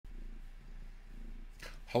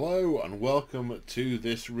Hello and welcome to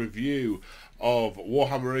this review of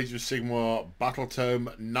Warhammer Age of Sigmar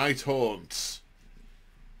Battletome Nighthaunt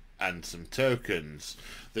and some tokens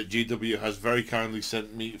that GW has very kindly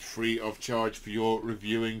sent me free of charge for your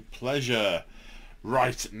reviewing pleasure.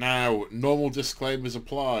 Right, now, normal disclaimers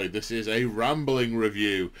apply. This is a rambling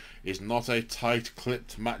review. It's not a tight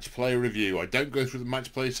clipped match play review. I don't go through the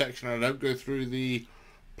match play section, I don't go through the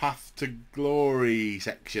Path to Glory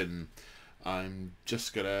section. I'm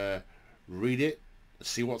just gonna read it,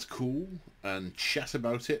 see what's cool, and chat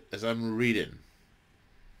about it as I'm reading.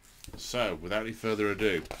 So, without any further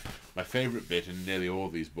ado, my favourite bit in nearly all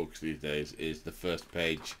these books these days is the first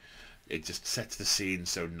page. It just sets the scene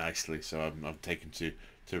so nicely, so I'm taken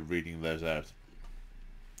to reading those out.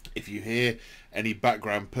 If you hear any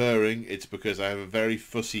background purring, it's because I have a very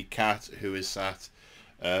fussy cat who is sat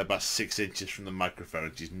about 6 inches from the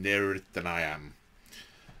microphone. She's nearer it than I am.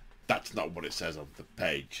 That's not what it says on the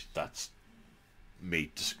page. That's me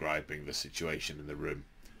describing the situation in the room.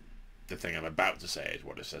 The thing I'm about to say is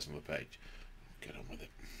what it says on the page. Get on with it.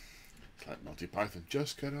 It's like Monty Python.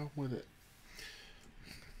 Just get on with it.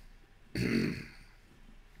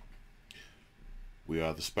 We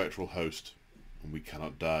are the spectral host, and we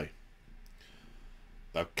cannot die.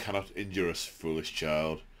 Thou cannot injure us, foolish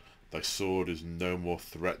child. Thy sword is no more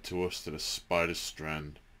threat to us than a spider's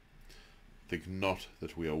strand. Think not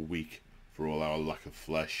that we are weak for all our lack of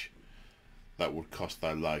flesh. That would cost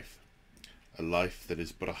thy life, a life that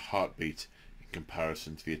is but a heartbeat in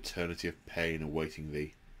comparison to the eternity of pain awaiting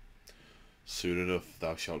thee. Soon enough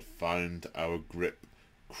thou shalt find our grip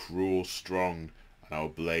cruel strong, and our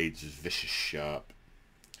blades vicious sharp.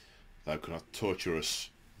 Thou cannot torture us,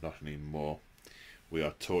 not any more. We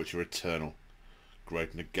are torture eternal.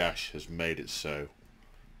 Great Nagash has made it so.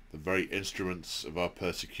 The very instruments of our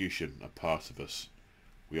persecution are part of us.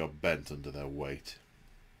 We are bent under their weight.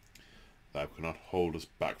 Thou cannot hold us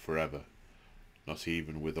back forever, not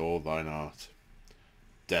even with all thine art.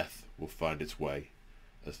 Death will find its way,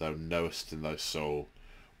 as thou knowest in thy soul,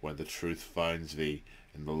 when the truth finds thee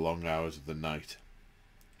in the long hours of the night.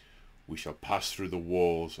 We shall pass through the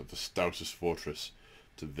walls of the stoutest fortress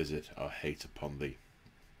to visit our hate upon thee.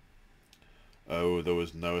 Oh, there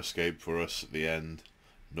was no escape for us at the end,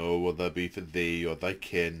 nor will there be for thee or thy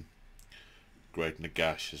kin. Great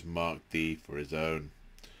Nagash has marked thee for his own.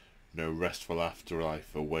 No restful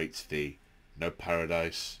afterlife awaits thee, no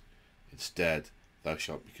paradise. Instead, thou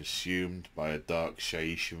shalt be consumed by a dark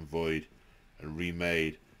Shaishan void, and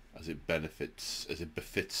remade as it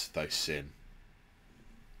befits thy sin.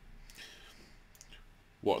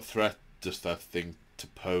 What threat dost thou think to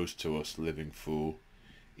pose to us, living fool?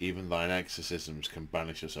 Even thine exorcisms can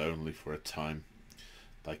banish us only for a time.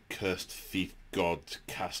 Thy cursed thief gods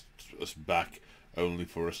cast us back only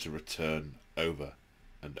for us to return over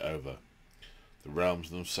and over. The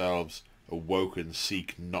realms themselves, awoken,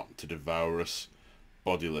 seek not to devour us.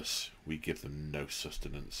 Bodiless, we give them no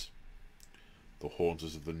sustenance. The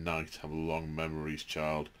haunters of the night have long memories,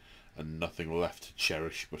 child, and nothing left to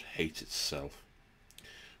cherish but hate itself.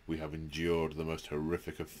 We have endured the most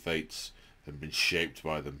horrific of fates, and been shaped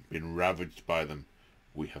by them, been ravaged by them.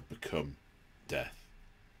 We have become death.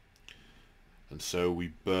 And so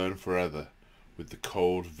we burn forever with the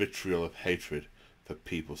cold vitriol of hatred for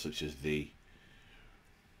people such as thee.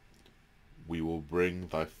 We will bring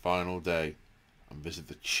thy final day and visit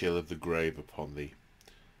the chill of the grave upon thee,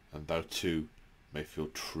 and thou too may feel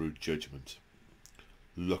true judgment.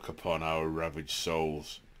 Look upon our ravaged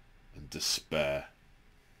souls and despair.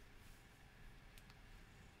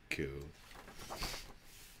 Cool.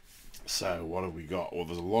 So what have we got? Well,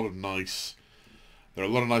 there are a lot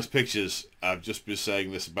of nice pictures. I've just been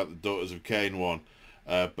saying this about the Daughters of Cain one,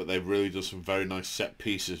 but they've really done some very nice set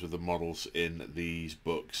pieces with the models in these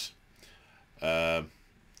books.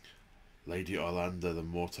 Lady Orlando, the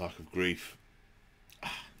Mortarch of Grief.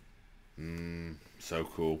 So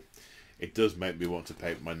cool. It does make me want to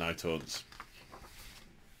paint my Nighthaunts.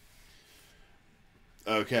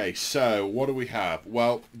 Okay, so what do we have?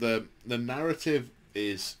 Well, the narrative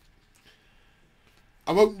is...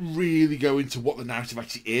 I won't really go into what the narrative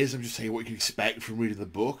actually is. I'm just saying what you can expect from reading the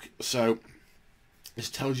book. So, this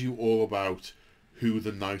tells you all about who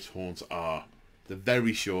the Nighthaunts are. The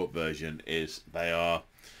very short version is they are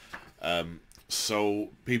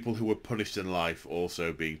people who were punished in life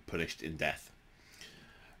also being punished in death.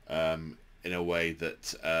 In a way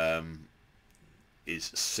that is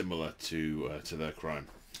similar to their crime.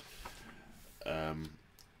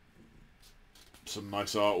 Some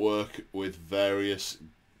nice artwork with various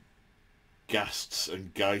ghasts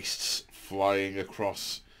and geists flying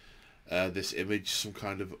across this image, some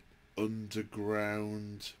kind of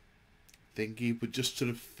underground thingy, but just sort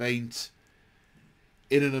of faint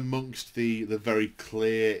in and amongst the very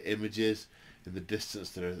clear images in the distance.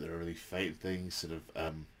 There are really faint things, sort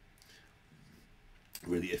of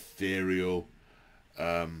really ethereal,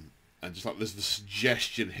 and just like there's the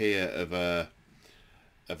suggestion here of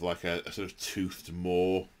like a sort of toothed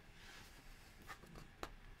maw.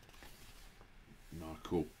 Oh,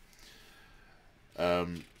 cool.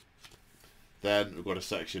 Then we've got a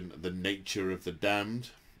section, the nature of the damned.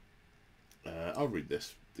 I'll read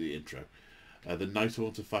this, the intro. The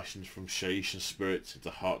Nighthaunt are fashioned from Shaiishan spirits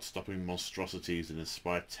into heart-stopping monstrosities that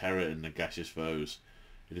inspire terror in Nagash's foes.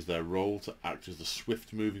 It is their role to act as the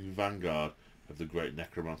swift-moving vanguard of the great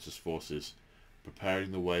necromancer's forces,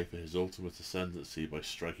 preparing the way for his ultimate ascendancy by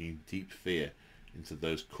striking deep fear into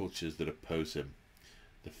those cultures that oppose him.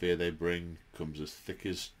 The fear they bring comes as thick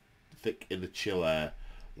in the chill air,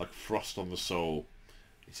 like frost on the soul.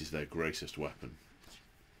 It is their greatest weapon.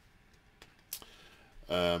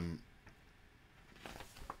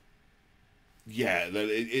 Yeah,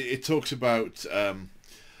 it talks about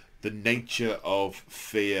the nature of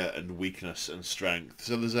fear and weakness and strength.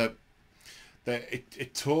 So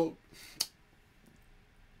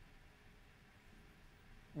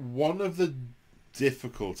one of the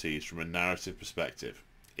difficulties from a narrative perspective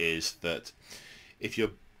is that if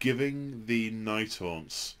you're giving the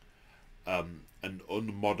Nighthaunts an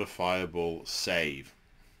unmodifiable save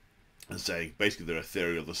and saying basically they're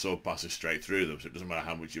ethereal, the sword passes straight through them, so it doesn't matter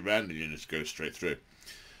how much you rend, you just go straight through,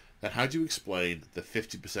 then how do you explain the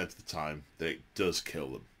 50% of the time that it does kill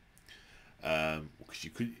them?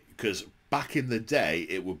 Because back in the day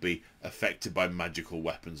it would be affected by magical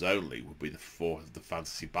weapons only, would be the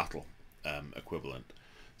fantasy battle equivalent.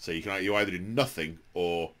 So you either do nothing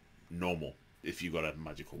or normal if you've got a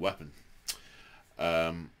magical weapon.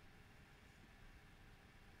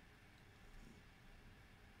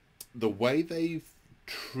 The way they've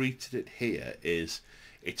treated it here is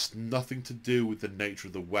it's nothing to do with the nature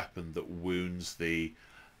of the weapon that wounds the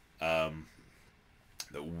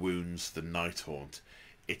Nighthaunt.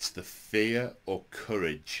 It's the fear or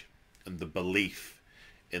courage and the belief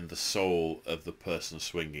in the soul of the person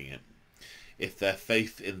swinging it. If their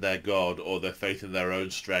faith in their god, or their faith in their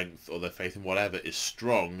own strength, or their faith in whatever is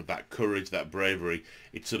strong, that courage, that bravery,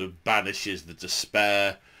 it sort of banishes the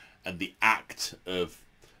despair, and the act of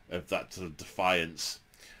that sort of defiance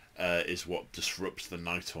is what disrupts the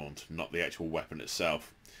Nighthaunt, not the actual weapon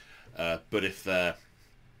itself. But if they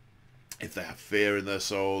have fear in their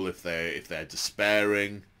soul, if they're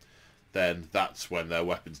despairing, then that's when their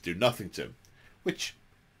weapons do nothing to them. Which,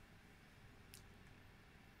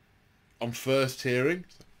 on first hearing,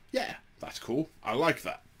 yeah, that's cool. I like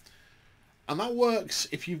that, and that works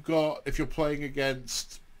if you're playing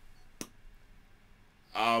against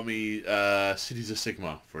cities of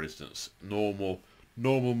Sigmar, for instance, normal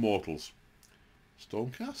mortals,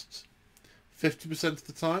 stormcasts. 50% of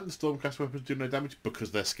the time, the stormcast weapons do no damage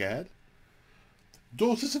because they're scared.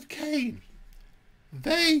 Daughters of Cain,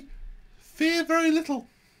 they fear very little.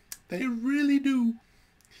 They really do.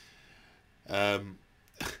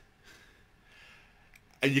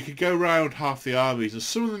 And you could go around half the armies, and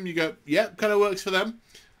some of them you go, yep, kind of works for them,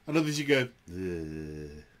 and others you go,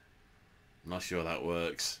 I'm not sure that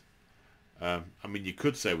works. I mean, you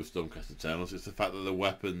could say with Stormcast Eternals, it's the fact that the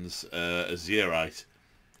weapons are Zeolite.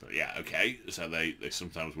 But yeah, okay, so they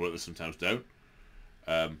sometimes work, they sometimes don't.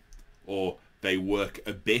 Or they work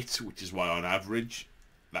a bit, which is why on average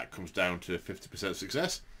that comes down to 50%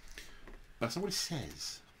 success. That's not what it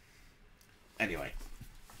says. Anyway.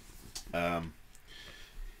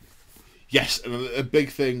 Yes, and a big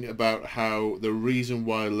thing about how the reason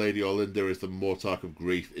why Lady Orlinda is the Mortarch of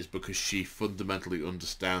Grief is because she fundamentally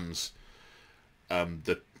understands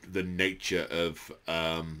the nature of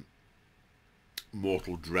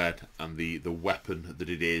mortal dread and the weapon that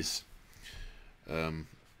it is.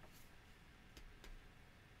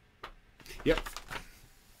 Yep.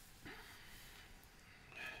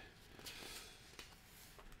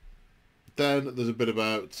 Then there's a bit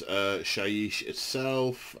about Shaiish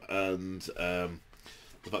itself and the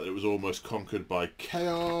fact that it was almost conquered by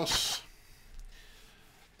chaos.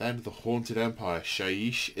 Then the Haunted Empire,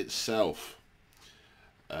 Shaiish itself,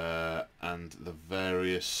 and the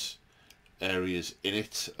various areas in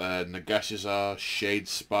it. Nagashazar,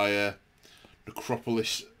 Shadespire,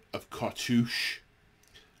 Necropolis of Cartouche,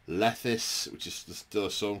 Lethis, which is still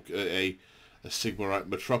a Sigmarite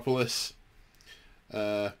metropolis.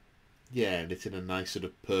 Yeah, and it's in a nice sort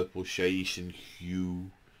of purple Shaiishan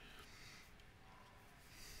hue.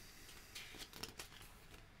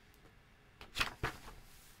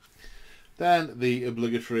 Then the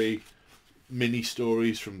obligatory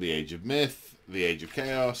mini-stories from the Age of Myth, the Age of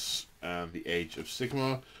Chaos, and the Age of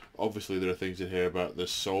Sigmar. Obviously, there are things in here about the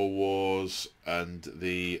Soul Wars and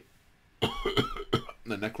the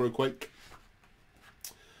the Necroquake.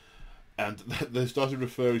 And they started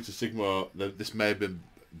referring to Sigmar, this may have been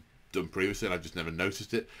done previously and I've just never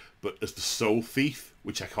noticed it, but as the Soul Thief,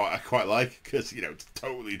 which I quite like, because, you know, it's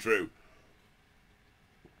totally true.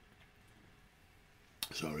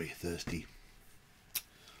 Sorry, thirsty.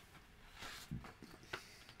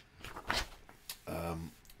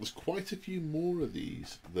 There's quite a few more of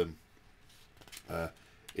these than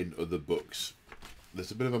in other books. There's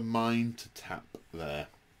a bit of a mind to tap there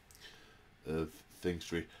of things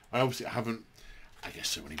to read. I obviously haven't. I guess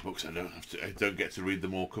so many books. I don't get to read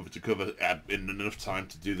them all cover to cover in enough time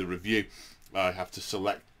to do the review. I have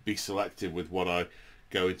to be selective with what I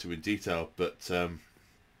go into in detail. But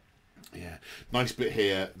yeah, nice bit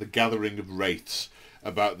here. The gathering of wraiths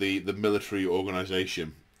about the military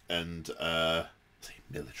organisation and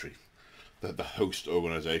military, the host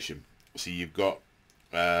organisation. So you've got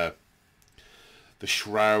the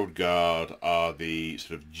Shroud Guard are the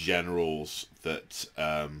sort of generals that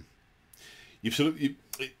the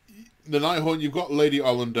Nighthaunt. You've got Lady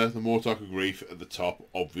Ollander, the Mortarch of Grief at the top,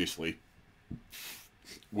 obviously,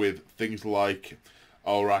 with things like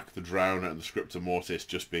Ulrak the Drowner and the Scriptor Mortis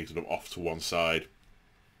just being sort of off to one side,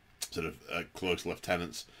 sort of close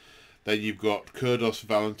lieutenants. Then you've got Kurdos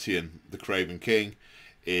Valentian, the Craven King,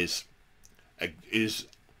 is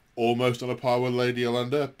almost on a par with Lady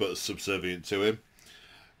Ollander, but subservient to him,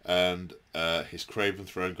 and his Craven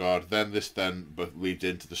Throne Guard. Then but leads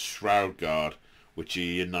into the Shroud Guard, which are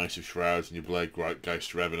your Knights of Shrouds and your Blade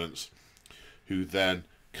Geist Revenants, who then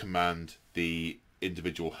command the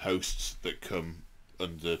individual hosts that come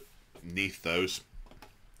underneath those.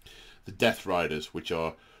 The Death Riders, which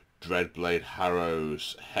are Dreadblade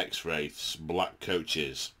Harrows, Hex Wraiths, Black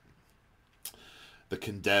Coaches. The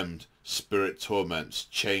Condemned, Spirit Torments,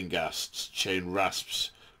 Chain Ghasts, Chain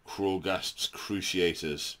Rasps, Cruel Ghasts,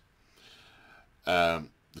 Cruciators. The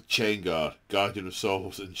Chain Guard, Guardian of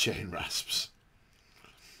Souls and Chain Rasps.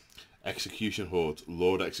 Execution Hordes,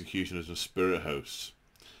 Lord Executioners and Spirit Hosts.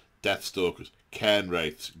 Deathstalkers, Cairn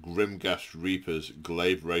Wraiths, Grimghast Reapers,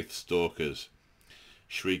 Glaive Wraith Stalkers.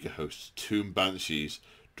 Shrieker Hosts, Tomb Banshees,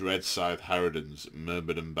 Dread Scythe Harridans,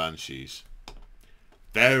 Myrmidon Banshees.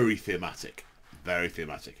 Very thematic. Very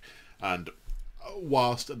thematic. And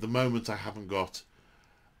whilst at the moment I haven't got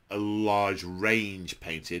a large range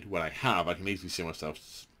painted, when I have, I can easily see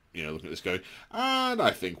myself, you know, looking at this going, and I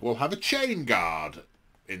think we'll have a Chain Guard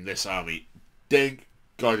in this army. Dink,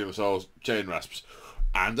 Guardian of Souls, Chain Rasps.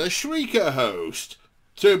 And a Shrieker Host.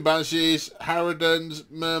 Tomb Banshees, Harridans,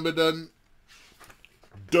 Myrmidon.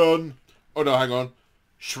 Done. Oh no, hang on.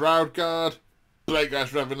 Shroud Guard, Blade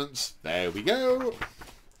Geist Revenants. There we go.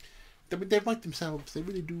 They write themselves. They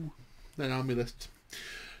really do. Their army list.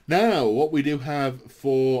 Now, what we do have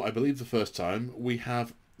for, I believe, the first time, we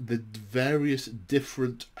have the various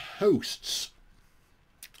different hosts.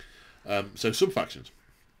 So sub-factions.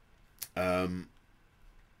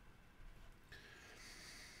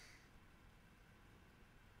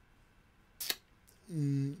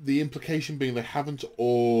 The implication being they aren't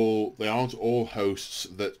all hosts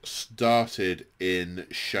that started in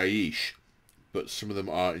Shaiish, but some of them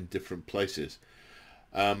are in different places.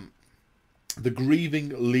 The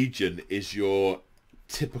Grieving Legion is your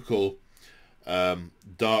typical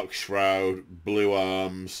Dark Shroud, Blue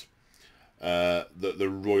Arms, the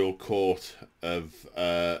Royal Court of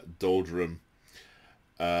Doldrum.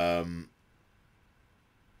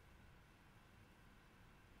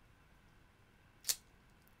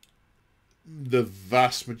 The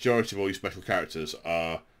vast majority of all your special characters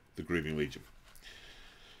are the Grieving Legion.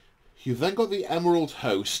 You've then got the Emerald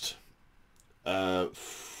Host. Are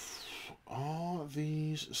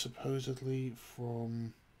these supposedly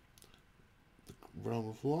from the Realm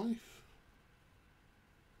of Life?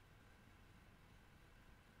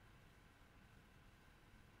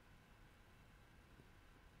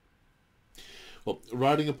 Well,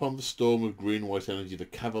 riding upon the storm of green-white energy, the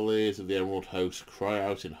Cavaliers of the Emerald Host cry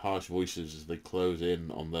out in harsh voices as they close in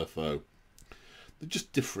on their foe. They're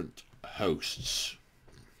just different hosts.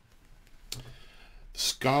 The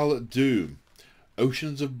Scarlet Doom.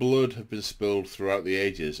 Oceans of blood have been spilled throughout the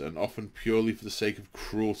ages, and often purely for the sake of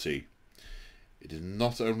cruelty. It is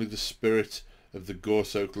not only the spirit of the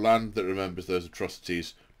gore-soaked land that remembers those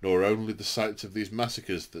atrocities, nor only the sights of these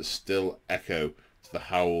massacres that still echo to the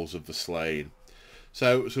howls of the slain.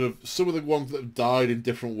 So, sort of, some of the ones that have died in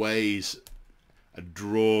different ways are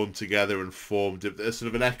drawn together and formed. There's sort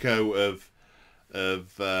of an echo of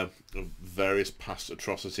of various past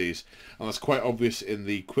atrocities, and that's quite obvious in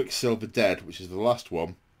the Quicksilver Dead, which is the last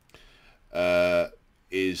one.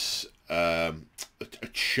 Is a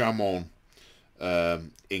Chamon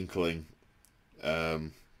inkling,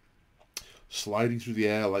 sliding through the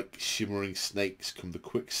air like shimmering snakes come the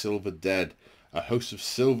Quicksilver Dead, a host of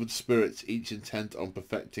silvered spirits, each intent on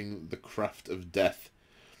perfecting the craft of death.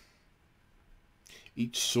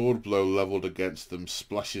 Each sword blow levelled against them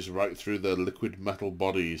splashes right through their liquid metal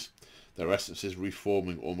bodies, their essences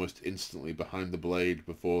reforming almost instantly behind the blade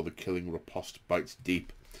before the killing riposte bites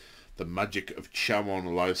deep. The magic of Chamon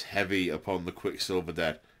lies heavy upon the Quicksilver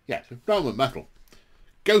Dead. Yeah, realm of metal.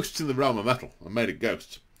 Ghosts in the realm of metal. I made a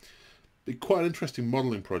ghost. Be quite an interesting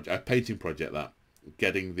modelling project, painting project that.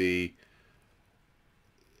 Getting the...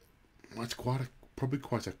 Well, it's probably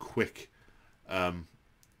quite a quick time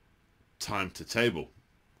to table.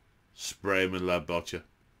 Spray 'em in lab botcher,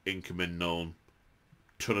 ink 'em in Nuln,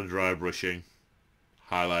 ton of dry brushing,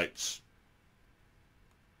 highlights,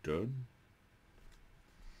 done.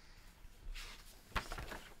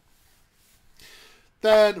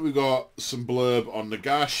 Then we got some blurb on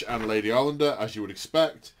Nagash and Lady Ollander, as you would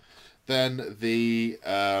expect. Then the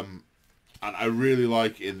and I really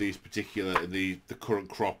like in these particular in the current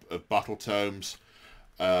crop of battle tomes,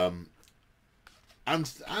 and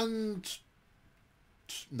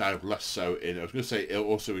no, less so in, I was going to say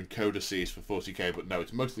also in codices for 40k, but no,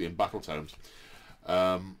 it's mostly in battle tomes.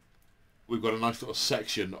 We've got a nice little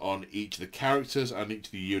section on each of the characters and each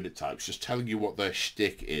of the unit types, just telling you what their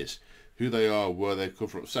shtick is, who they are, where they come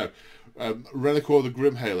from. So, Reliquor the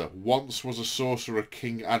Grimhaler once was a sorcerer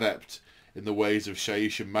king adept in the ways of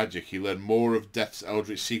Shaishan magic. He learned more of Death's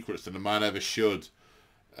eldritch secrets than a man ever should,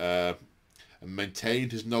 and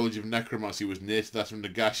maintained his knowledge of necromancy was near to that of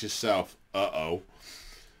Nagash himself.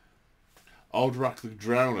 Aldrak the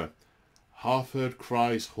Drowner. Half-heard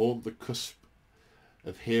cries haunt the cusp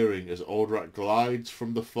of hearing as Aldrak glides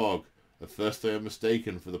from the fog. At first they are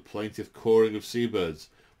mistaken for the plaintive cawing of seabirds,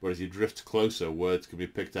 but as he drifts closer, words can be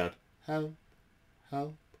picked out. Help,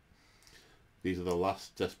 help. These are the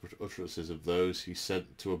last desperate utterances of those he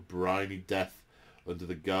sent to a briny death under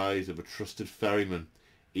the guise of a trusted ferryman,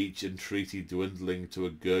 each entreaty dwindling to a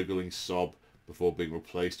gurgling sob before being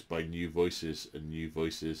replaced by new voices and new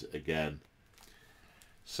voices again.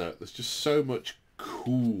 So there's just so much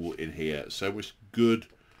cool in here, so much good.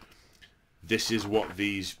 This is what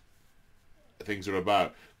these things are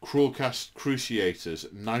about. Cruelcast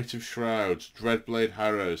Cruciators, Knight of Shrouds, Dreadblade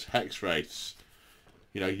Harrows, Hex Wraiths.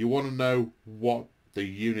 You know, you want to know what the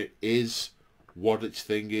unit is, what its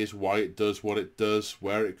thing is, why it does what it does,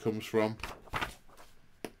 where it comes from.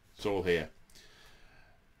 It's all here.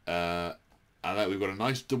 And then we've got a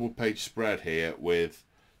nice double page spread here with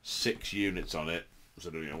 6 units on it. So,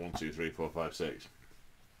 you know, 1, 2, 3, 4, 5, 6.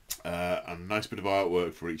 And a nice bit of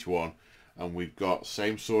artwork for each one. And we've got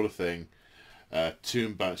same sort of thing.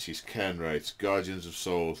 Tomb Banshees, Cairn Wraiths, Guardians of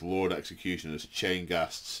Souls, Lord Executioners, Chain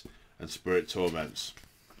Ghasts, and Spirit Torments.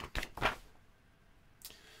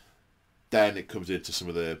 Then it comes into some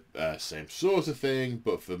of the same sort of thing,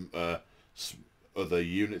 but from other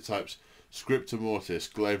unit types. Scriptor Mortis,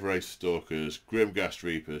 Glaive Wraith Stalkers, Grimghast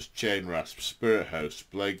Reapers, Chain Rasps, Spirit Hosts,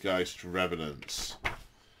 Bladegeist Revenants,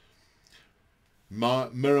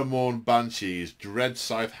 Mirrormorn Banshees, Dread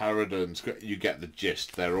Scythe Harridans. You get the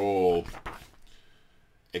gist. They're all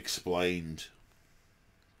explained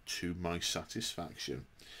to my satisfaction.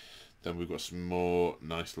 Then we've got some more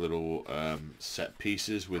nice little set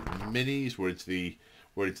pieces with minis. We're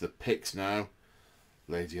into the picks now.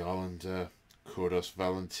 Lady Ollander, Kordos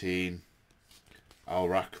Valentine,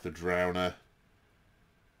 Alrak the Drowner.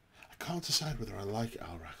 I can't decide whether I like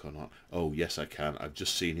Alrak or not. Oh yes, I can. I've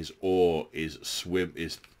just seen his oar is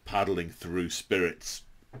paddling through spirits.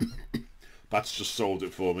 That's just sold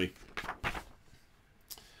it for me.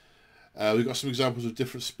 We've got some examples of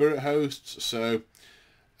different spirit hosts. So,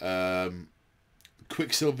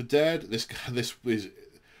 Quicksilver Dead. This is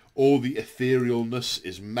all the etherealness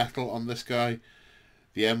is metal on this guy.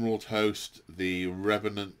 The Emerald Host, the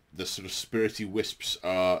Revenant, the sort of spirity wisps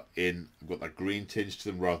are in. I've got that green tinge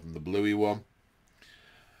to them rather than the bluey one.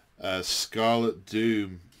 Scarlet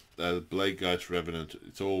Doom, the Bladegeist Revenant.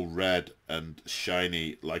 It's all red and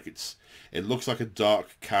shiny, like it looks like a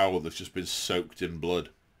dark cowl that's just been soaked in blood.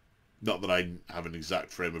 Not that I have an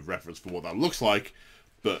exact frame of reference for what that looks like,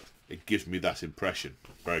 but it gives me that impression.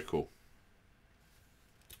 Very cool.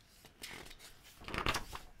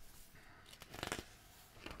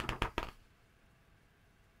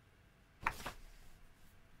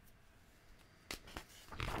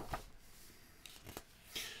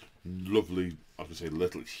 Lovely. I going to say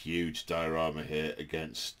little, it's huge diorama here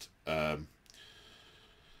against the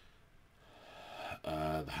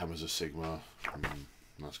Hammers of Sigmar.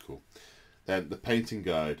 That's cool. Then the painting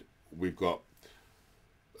guide, we've got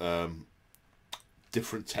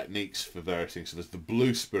different techniques for various things. So there's the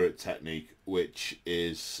Blue Spirit technique, which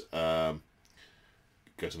is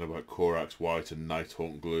goes on about Corax White and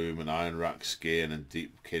Nighthaunt Gloom and Iron Rack Skin and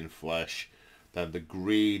Deepkin Flesh. Then the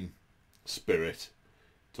Green Spirit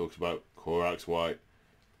talks about Corax White,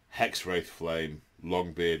 Hexwraith Flame,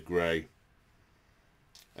 Longbeard Grey,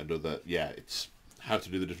 and other. Yeah, it's how to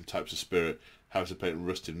do the different types of spirit, how to paint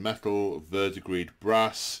rusted metal, verdigreed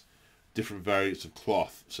brass, different variants of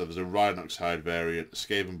cloth. So there's a Rhinox hide variant, a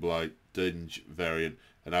Skaven Blight, Dinge variant,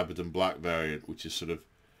 an Abaddon Black variant, which is sort of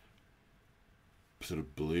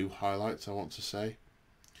blue highlights, I want to say.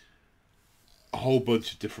 A whole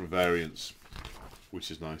bunch of different variants,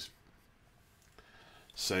 which is nice.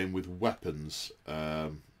 Same with weapons.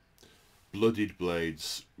 Bloodied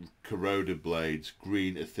blades, corroded blades,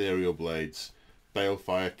 green ethereal blades,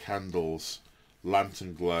 balefire candles,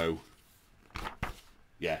 lantern glow.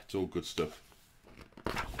 Yeah, it's all good stuff.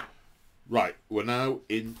 Right, we're now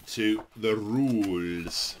into the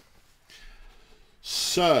rules.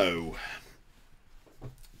 So,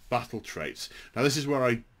 battle traits. Now this is where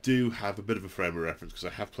I do have a bit of a frame of reference, because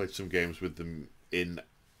I have played some games with them in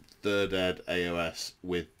 3rd Ed AOS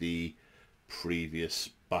with the previous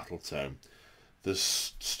Battletome.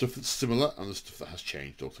 There's stuff that's similar and there's stuff that has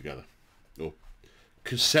changed altogether. Or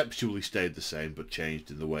conceptually stayed the same but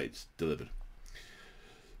changed in the way it's delivered.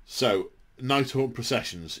 So, Nighthaunt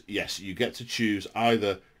processions. Yes, you get to choose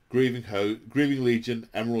either Grieving Legion,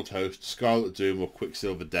 Emerald Host, Scarlet Doom or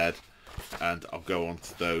Quicksilver Dead. And I'll go on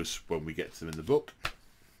to those when we get to them in the book.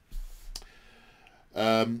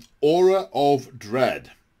 Aura of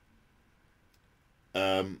Dread.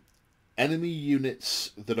 Enemy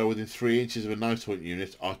units that are within 3 inches of a Nighthaunt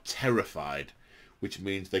unit are terrified, which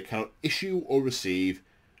means they cannot issue or receive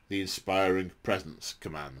the Inspiring Presence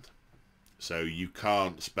command. So you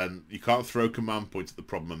can't throw command points at the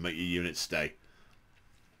problem and make your unit stay,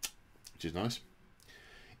 which is nice.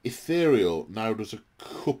 Ethereal now does a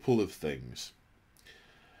couple of things.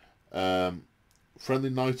 Friendly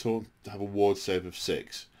Nighthaunt have a ward save of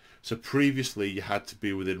 6. So previously you had to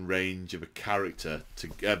be within range of a character,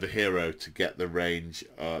 of a hero, to get the range,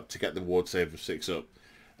 to get the ward save of 6 up.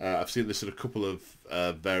 I've seen this in a couple of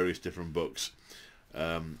various different books.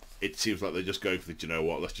 It seems like they're just going for the, you know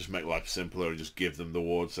what, let's just make life simpler and just give them the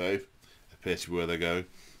ward save. Appears to be where they go.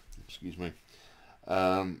 Excuse me.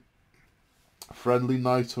 Friendly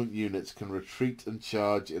Nighthaunt units can retreat and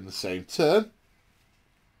charge in the same turn.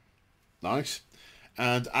 Nice.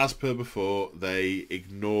 And as per before, they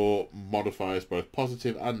ignore modifiers both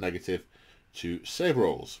positive and negative to save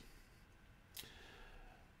rolls.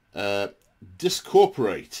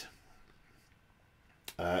 Discorporate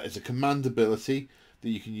is a command ability that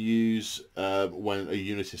you can use when a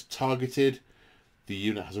unit is targeted. The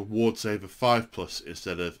unit has a ward save of 5+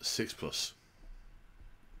 instead of 6+.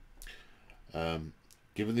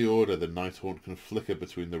 Given the order, the Nighthaunt can flicker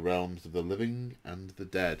between the realms of the living and the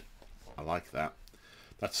dead. I like that.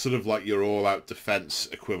 That's sort of like your all-out defense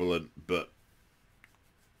equivalent, but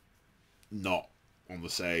not on the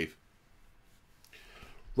save.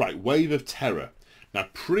 Right, Wave of Terror. Now,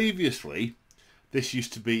 previously, this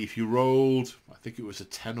used to be if you rolled, I think it was a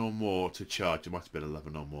 10 or more to charge. It might have been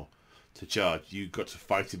 11 or more to charge. You got to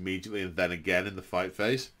fight immediately and then again in the fight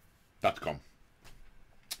phase. That's gone.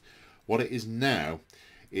 What it is now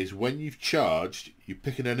is when you've charged, you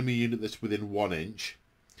pick an enemy unit that's within 1 inch,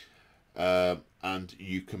 and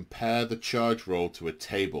you compare the charge roll to a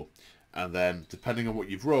table, and then depending on what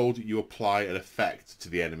you've rolled, you apply an effect to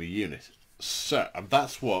the enemy unit. So, and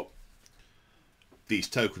that's what these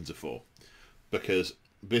tokens are for, because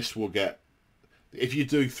this will get, if you're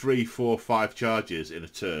doing 3, 4, 5 charges in a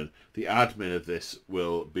turn, the admin of this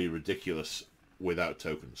will be ridiculous without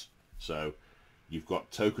tokens. So you've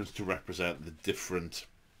got tokens to represent the different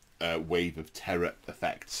Wave of Terror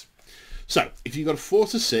effects. So if you've got a 4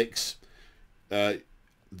 to 6, they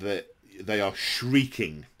are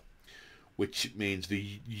shrieking, which means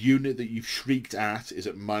the unit that you've shrieked at is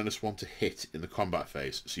at -1 to hit in the combat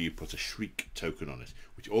phase. So you put a shriek token on it,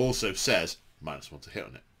 which also says -1 to hit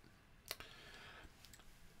on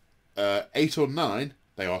it. 8 or 9,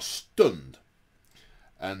 they are stunned,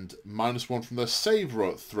 and -1 from their save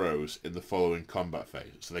throws in the following combat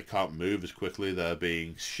phase. So they can't move as quickly, they're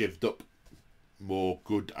being shivved up more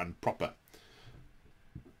good and proper.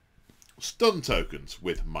 Stun tokens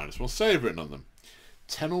with -1 save written on them.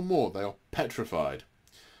 10 or more, they are petrified.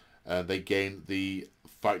 They gain the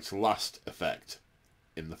fights last effect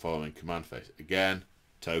in the following command phase. Again,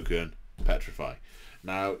 token, petrify.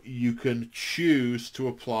 Now, you can choose to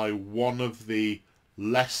apply one of the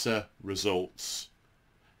lesser results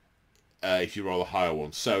if you roll a higher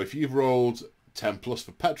one. So if you've rolled 10 plus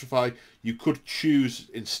for petrify, you could choose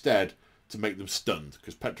instead to make them stunned,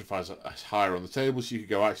 because petrify is higher on the table, so you could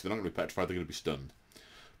go, actually, they're not going to be petrified, they're going to be stunned.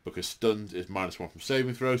 Because stunned is -1 from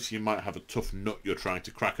saving throws, so you might have a tough nut you're trying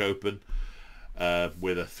to crack open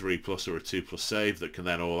with a 3+ or a 2+ save that can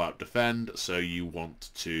then all out defend. So you want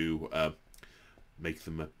to make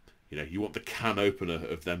them you want the can opener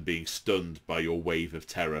of them being stunned by your wave of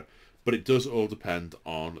terror. But it does all depend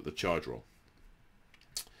on the charge roll.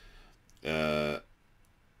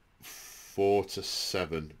 4 to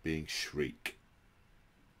 7 being shriek.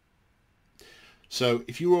 So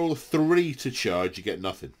if you roll a 3 to charge, you get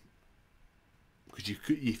nothing. Because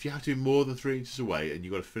if you have to be more than 3 inches away and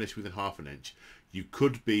you've got to finish within half an inch, you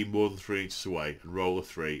could be more than 3 inches away and roll a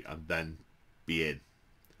 3 and then be in.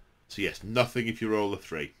 So yes, nothing if you roll a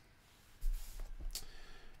 3.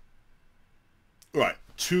 Right,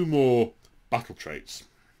 2 more battle traits.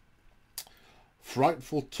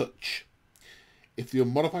 Frightful Touch. If the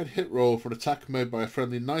unmodified hit roll for an attack made by a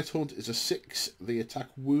friendly Nighthaunt is a 6, the attack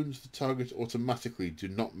wounds the target automatically. Do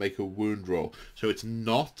not make a wound roll. So it's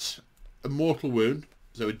not a mortal wound,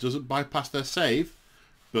 so it doesn't bypass their save,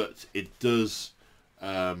 but it does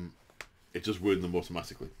wound them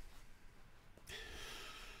automatically.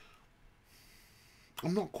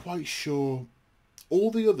 I'm not quite sure.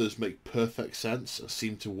 All the others make perfect sense and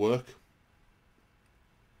seem to work.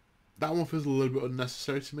 That one feels a little bit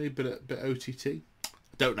unnecessary to me, but a bit OTT.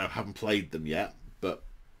 I don't know, haven't played them yet, but...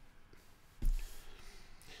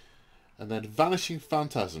 And then Vanishing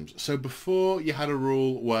Phantasms. So before you had a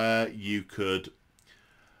rule where you could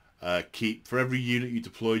keep, for every unit you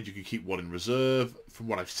deployed, you could keep 1 in reserve. From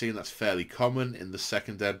what I've seen, that's fairly common in the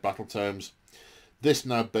second ed Battletomes. This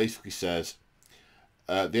now basically says,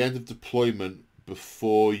 at the end of deployment,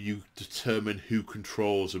 before you determine who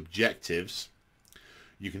controls objectives,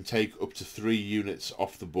 you can take up to 3 units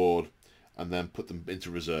off the board and then put them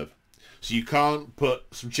into reserve. So you can't put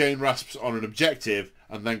some chain rasps on an objective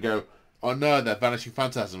and then go, oh no, they're Vanishing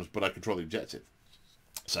Phantasms, but I control the objective.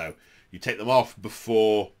 So you take them off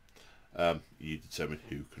before you determine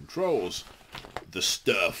who controls the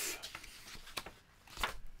stuff.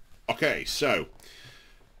 Okay, so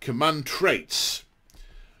command traits.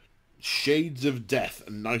 Shades of Death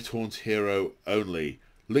and Nighthaunt Hero only.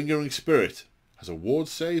 Lingering Spirit has a ward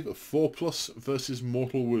save of 4+ versus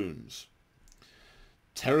mortal wounds.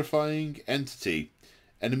 Terrifying Entity.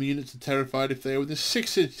 Enemy units are terrified if they are within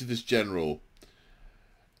 6 inches of this general.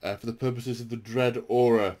 For the purposes of the Dread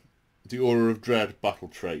Aura, the Aura of Dread battle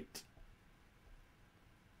trait.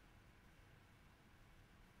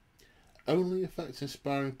 Only affects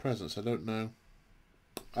Inspiring Presence. I don't know.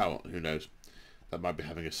 Oh, well, who knows? That might be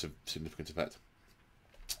having a significant effect.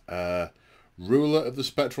 Ruler of the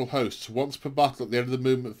Spectral Hosts. Once per battle at the end of the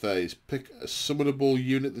movement phase, pick a summonable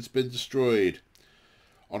unit that's been destroyed.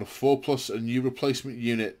 On a 4+, a new replacement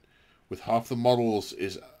unit with half the models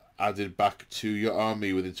is added back to your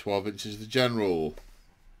army within 12 inches of the general.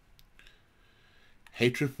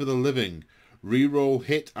 Hatred for the Living. Reroll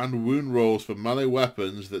hit and wound rolls for melee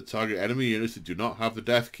weapons that target enemy units that do not have the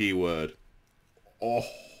death keyword.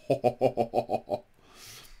 Oh,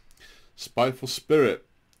 Spiteful Spirit.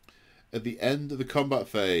 At the end of the combat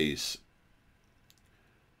phase,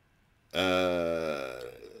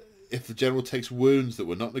 if the general takes wounds that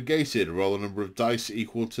were not negated, roll a number of dice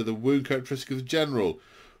equal to the wound characteristic of the general.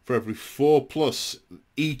 For every 4+,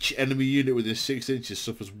 each enemy unit within 6 inches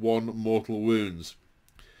suffers 1 mortal wounds.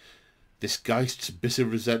 This Geist's bitter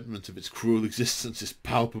resentment of its cruel existence is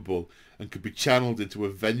palpable and could be channeled into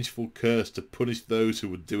a vengeful curse to punish those who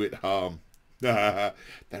would do it harm. They're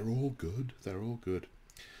all good. They're all good.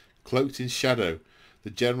 Cloaked in Shadow.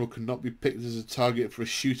 The general cannot be picked as a target for a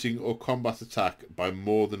shooting or combat attack by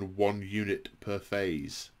more than 1 unit per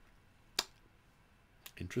phase.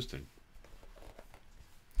 Interesting.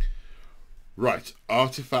 Right,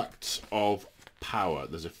 Artifacts of Power.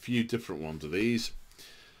 There's a few different ones of these.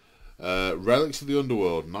 Relics of the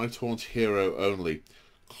Underworld. Nighthaunt Hero only.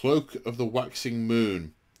 Cloak of the Waxing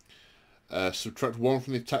Moon. Subtract 1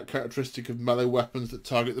 from the attack characteristic of melee weapons that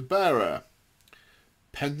target the bearer.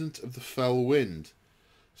 Pendant of the Fell Wind.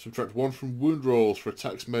 Subtract 1 from wound rolls for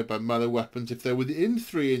attacks made by melee weapons if they're within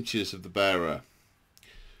 3 inches of the bearer.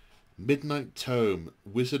 Midnight Tome.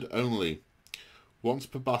 Wizard only. Once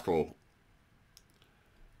per battle.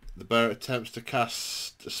 the bearer attempts to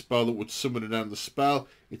cast a spell that would summon it out of the spell,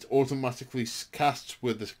 it automatically casts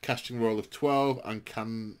with a casting roll of 12 and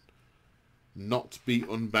can not be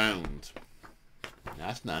unbound.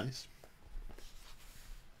 That's nice.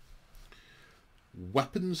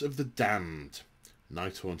 Weapons of the Damned.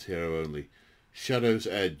 Nighthaunt hero only. Shadow's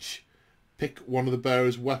Edge. Pick one of the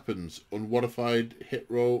bearer's weapons. Unmodified hit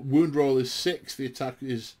roll. Wound roll is 6. The attack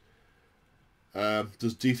is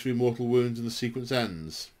does D3 mortal wounds and the sequence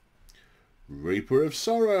ends. Reaper of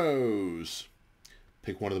Sorrows.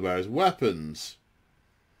 Pick one of the bearer's weapons.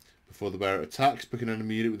 Before the bearer attacks, pick an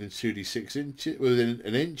enemy unit within 2d6 inches, within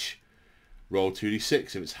an inch. Roll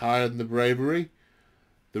 2d6. If it's higher than the bravery,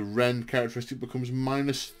 the rend characteristic becomes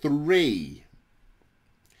 -3.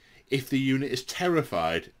 If the unit is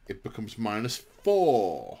terrified, it becomes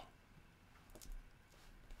 -4.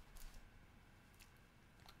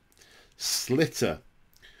 Slitter.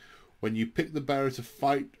 When you pick the bearer to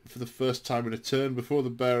fight for the first time in a turn, before the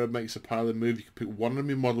bearer makes a piling move, you can pick one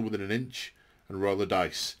enemy model within an inch and roll the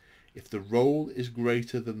dice. If the roll is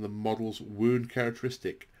greater than the model's wound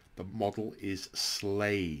characteristic, the model is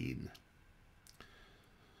slain.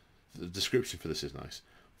 The description for this is nice.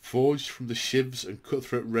 Forged from the shivs and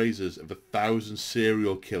cutthroat razors of 1,000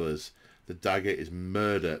 serial killers, the dagger is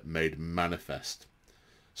murder made manifest.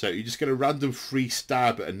 So you just get a random free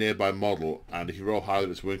stab at a nearby model, and if you roll higher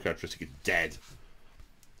than its wound characteristic, it's dead.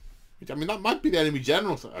 I mean, that might be the enemy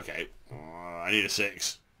general. Okay, I need a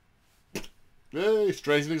 6. Hey,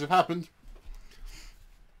 strange things have happened.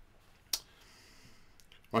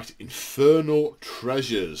 Right, Infernal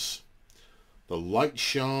Treasures. The Light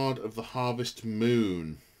Shard of the Harvest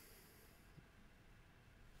Moon.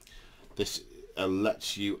 This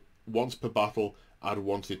lets you, once per battle, add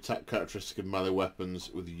 1 to the attack characteristic of melee weapons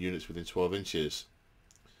with units within 12 inches.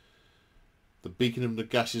 The Beacon of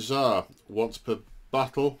Nagashizar. Once per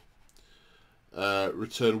battle,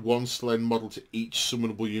 return 1 slain model to each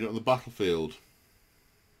summonable unit on the battlefield.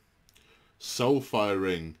 Soulfire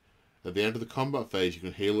Ring. At the end of the combat phase, you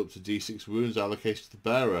can heal up to D6 wounds allocated to the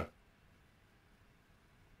bearer.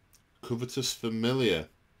 Covetous Familiar.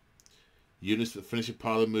 Units that finish a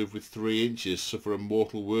pile move with 3 inches suffer a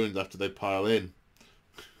mortal wound after they pile in.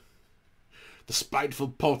 The spiteful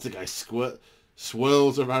poltergeist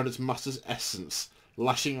swirls around its master's essence,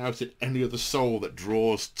 lashing out at any other soul that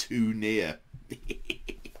draws too near.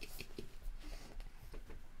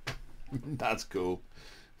 That's cool.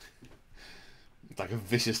 It's like a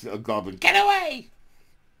vicious little goblin. Get away!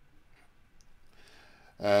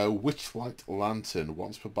 Witchlight Lantern.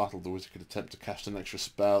 Once per battle, the wizard can attempt to cast an extra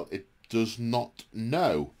spell it does not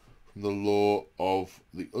know from the lore of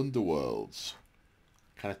the underworlds.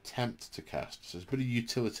 Can attempt to cast. So it's a bit of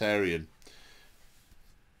utilitarian.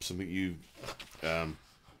 Something you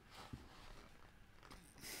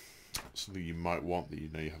might want that you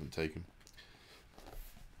know you haven't taken.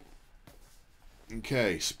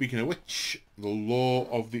 Okay, speaking of which, the lore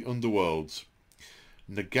of the underworlds.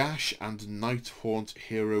 Nagash and Nighthaunt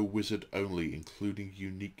hero wizard only, including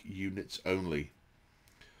unique units only.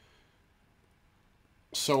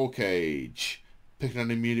 Soul Cage. Pick an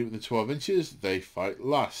enemy unit within 12 inches, they fight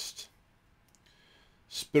last.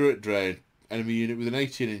 Spirit Drain. Enemy unit within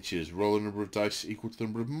 18 inches, roll a number of dice equal to the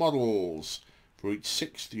number of models. For each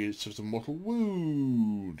 6, the unit suffers a mortal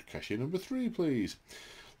wound. Cash in number 3, please.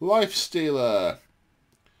 Life Stealer.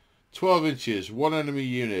 12 inches, 1 enemy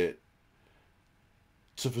unit.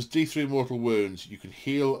 Suffers D3 mortal wounds. You can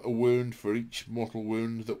heal a wound for each mortal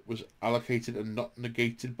wound that was allocated and not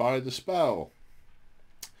negated by the spell.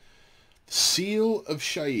 Seal of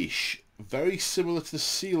Shaiish. Very similar to the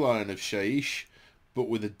Sea Lion of Shaiish, but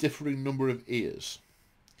with a differing number of ears.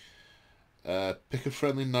 Pick a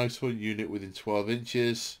friendly Nighthaunt unit within 12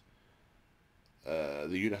 inches. The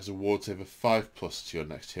unit has a ward save of 5+ to your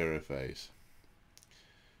next hero phase.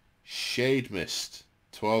 Shade Mist.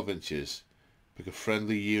 12 inches. Pick a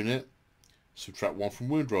friendly unit. Subtract 1 from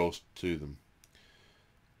wound rolls to them.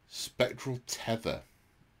 Spectral Tether.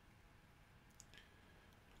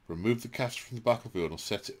 Remove the caster from the battlefield and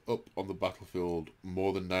set it up on the battlefield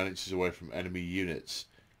more than 9 inches away from enemy units.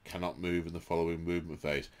 Cannot move in the following movement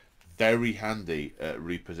phase. Very handy at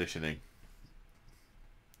repositioning.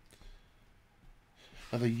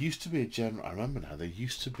 Now there used to be a general. I remember now. There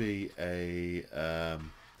used to be a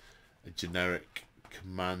generic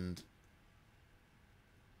command.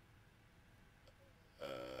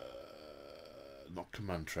 Not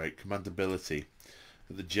command trait, command ability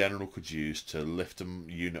that the general could use to lift a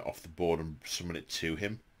unit off the board and summon it to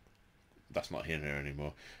him. That's not here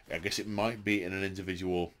anymore. I guess it might be in an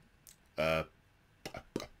individual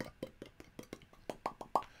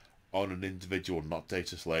on an individual, not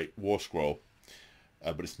data slate, war scroll.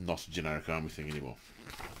 But it's not a generic army thing anymore.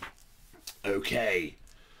 Okay.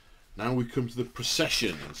 Now we come to the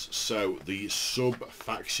processions. So, the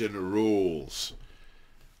sub-faction rules.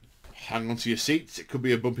 Hang on to your seats, it could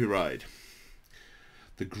be a bumpy ride.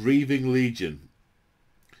 The Grieving Legion.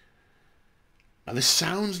 Now this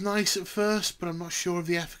sounds nice at first, but I'm not sure of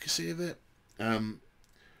the efficacy of it.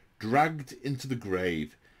 Dragged into the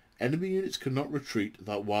grave. Enemy units cannot retreat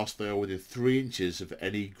whilst they are within 3 inches of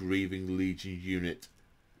any Grieving Legion unit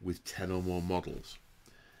with 10 or more models.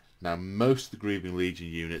 Now most of the Grieving Legion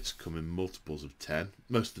units come in multiples of 10.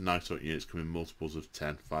 Most of the Nighthaunt units come in multiples of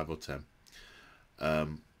 10, 5 or 10.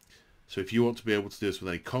 So if you want to be able to do this with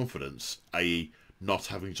any confidence, i.e. not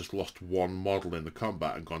having just lost one model in the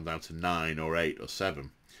combat and gone down to 9 or 8 or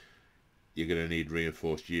 7, you're going to need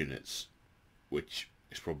reinforced units, which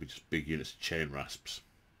is probably just big units of chain rasps.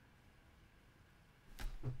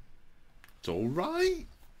 It's alright.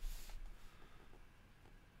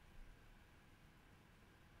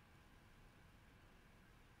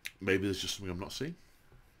 Maybe there's just something I'm not seeing.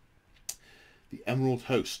 The Emerald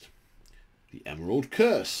Host. The Emerald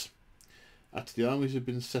Curse. After the armies have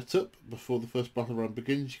been set up, before the first battle round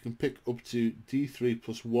begins, you can pick up to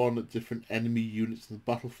D3+1 at different enemy units in the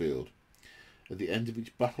battlefield. At the end of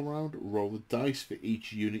each battle round, roll the dice for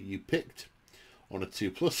each unit you picked. On a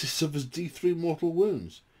 2+, it suffers D3 mortal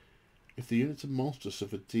wounds. If the unit's a monster,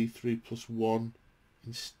 suffer D3+1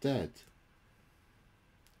 instead.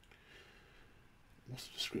 What's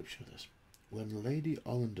the description of this? When Lady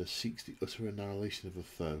Olander seeks the utter annihilation of a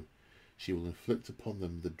foe, she will inflict upon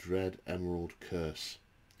them the dread Emerald Curse.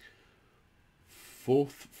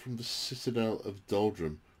 Forth from the citadel of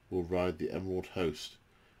Doldrum will ride the Emerald Host,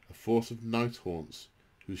 a force of Nighthaunts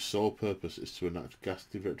whose sole purpose is to enact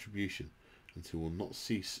ghastly retribution and who will not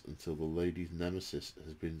cease until the lady's nemesis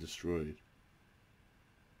has been destroyed.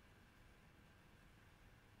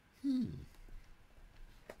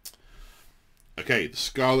 Okay, the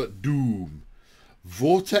Scarlet Doom.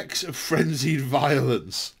 Vortex of Frenzied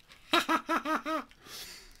Violence.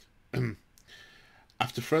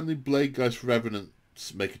 After friendly Bladegeist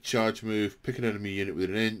Revenants make a charge move, pick an enemy unit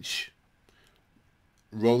within an inch,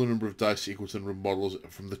 roll the number of dice equal to the number of models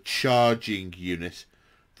from the charging unit.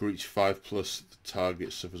 For each 5+, the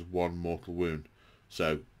target suffers 1 mortal wound.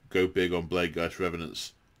 So, go big on Bladegeist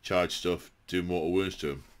Revenants, charge stuff, do mortal wounds to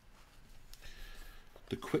them.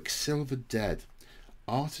 The Quicksilver Dead.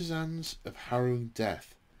 Artisans of Harrowing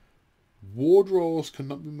Death. Ward rolls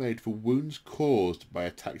cannot be made for wounds caused by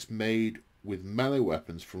attacks made with melee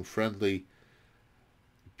weapons from friendly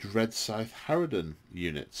Dreadscythe Harridan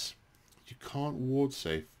units. You can't ward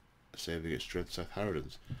save against Dreadscythe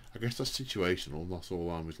Harridans. I guess that's situational. Not all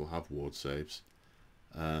armies will have ward saves.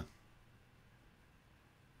 The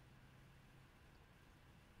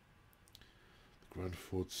Grand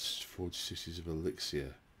Forged Cities of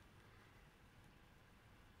Elixir.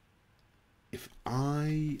 If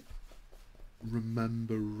I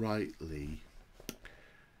remember rightly,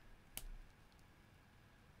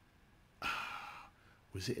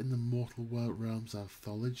 was it in the Mortal Realms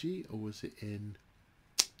anthology or was it in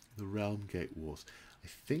the Realmgate Wars? I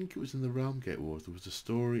think it was in the Realmgate Wars. There was a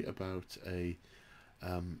story about a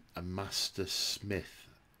master smith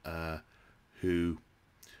who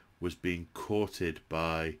was being courted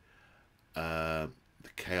by the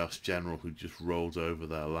Chaos General who just rolled over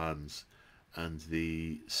their lands, and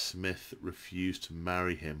the smith refused to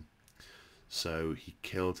marry him, so he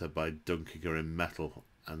killed her by dunking her in metal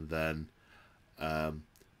and then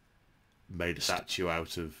made a statue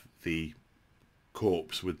out of the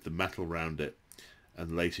corpse with the metal round it,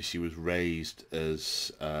 and later she was raised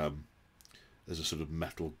as a sort of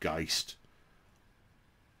metal geist.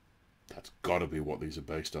 That's gotta be what these are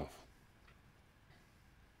based off.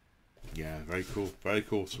 Yeah, very cool, very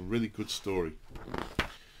cool. It's a really good story.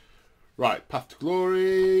 Right, Path to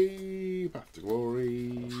Glory, Path to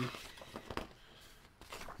Glory.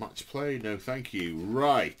 Match play, no thank you.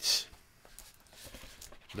 Right.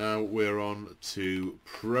 Now we're on to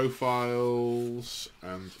profiles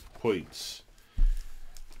and points.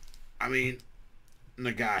 I mean,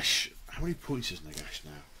 Nagash. How many points is Nagash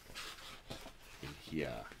now? In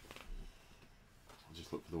here. I'll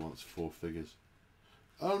just look for the one that's 4 figures.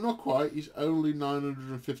 Oh, not quite. He's only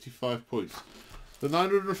 955 points. The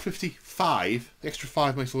 955, the extra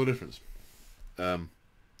 5 makes all the difference. I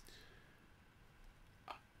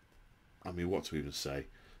mean, what to even say?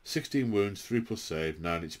 16 wounds, 3+ save,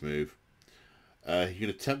 9 each move. He can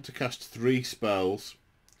attempt to cast 3 spells.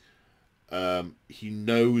 He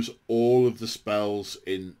knows all of the spells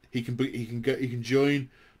in. He can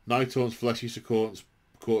join Nighthaunt's Fleshy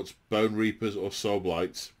Court's Bone Reapers or Soul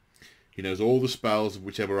Blights. He knows all the spells of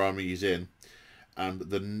whichever army he's in, and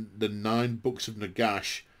the 9 books of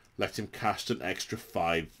Nagash let him cast an extra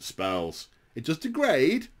 5 spells. It does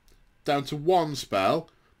degrade down to 1 spell,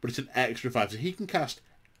 but it's an extra 5, so he can cast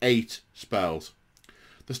 8 spells.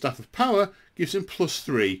 The Staff of Power gives him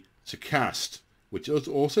 +3 to cast, which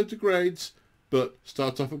also degrades, but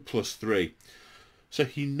starts off at +3. So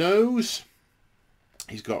he knows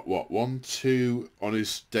he's got what, 1, 2 on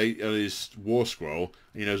his War Scroll.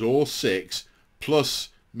 And he knows all 6 plus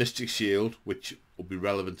Mystic Shield, which will be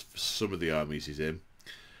relevant for some of the armies he's in,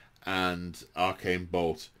 and Arcane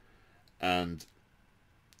Bolt, and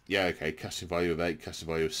yeah, okay, casting value of 8, casting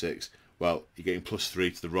value of 6. Well, you're getting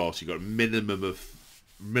 +3 to the roll, so you've got a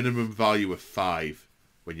minimum value of 5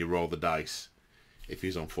 when you roll the dice if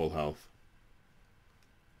he's on full health.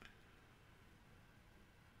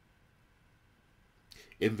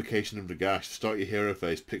 Invocation of Nagash. To start your hero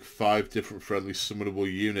phase, pick 5 different friendly summonable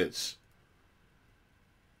units.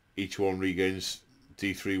 Each one regains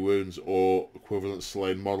D3 wounds or equivalent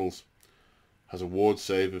slain models. Has a ward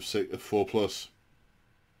save of 4+.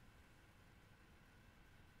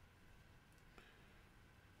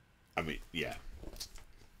 I mean, yeah.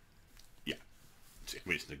 I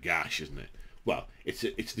mean, it's Nagash, isn't it? Well, it's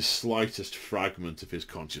the slightest fragment of his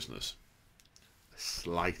consciousness. The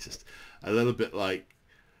slightest. A little bit like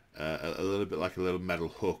a little metal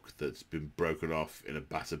hook that's been broken off in a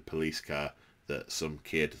battered police car that some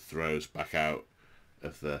kid throws back out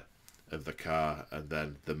of the car, and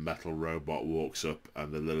then the metal robot walks up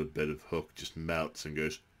and the little bit of hook just melts and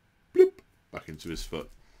goes bloop back into his foot.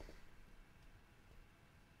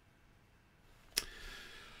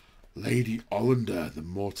 Lady Olander, the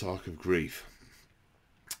Mortarch of Grief.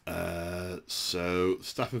 So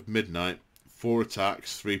Staff of Midnight, 4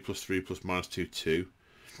 attacks, 3+3 +-2/2.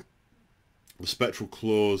 The Spectral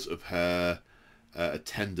Claws of her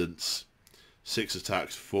attendants, 6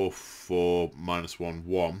 attacks, 4/4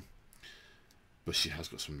 -1/1. But she has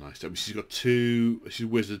got some nice stuff. She's got she's a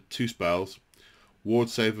wizard, 2 spells, ward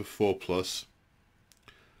save of 4+.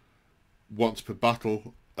 Once per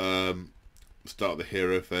battle, start of the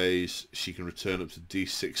hero phase, she can return up to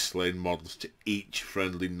D6 slain models to each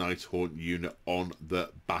friendly Nighthaunt unit on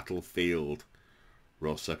the battlefield.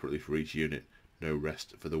 Roll separately for each unit. No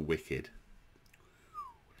rest for the wicked.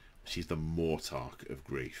 She's the Mortarch of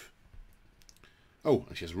Grief. Oh,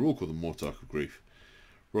 and she has a rule called the Mortarch of Grief.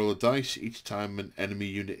 Roll a dice each time an enemy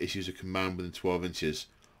unit issues a command within 12 inches.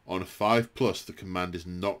 On a 5+, the command is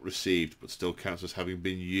not received, but still counts as having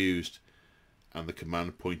been used, and the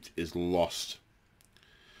command point is lost.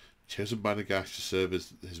 Chosen by Nagash to serve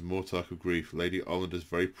as his Mortarch of Grief, Lady Olander's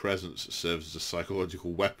very presence serves as a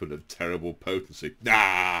psychological weapon of terrible potency.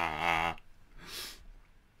 Ah!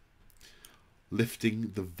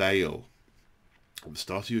 Lifting the Veil. At the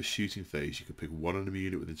start of your shooting phase, you can pick 1 enemy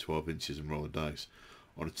unit within 12 inches and roll a dice.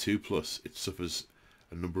 On a 2+, it suffers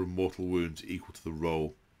a number of mortal wounds equal to the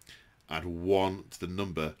roll. Add 1 to the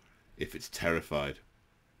number if it's terrified.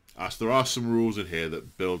 So there are some rules in here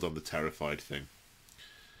that build on the terrified thing.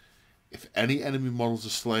 If any enemy models are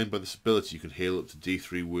slain by this ability, you can heal up to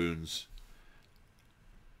D3 wounds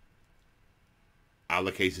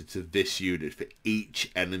allocated to this unit for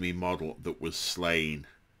each enemy model that was slain.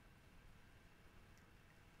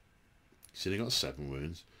 He's only got 7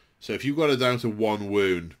 wounds. So if you've got her down to 1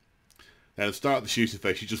 wound, then at the start of the shooting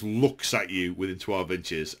phase, she just looks at you within 12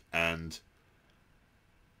 inches and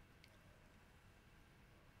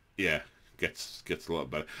yeah, gets a lot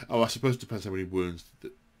better. Oh, I suppose it depends how many wounds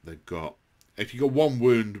that they've got. If you've got 1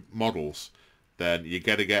 wound models, then you're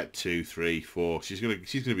gonna get 2, 3, 4. She's gonna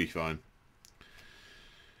be fine.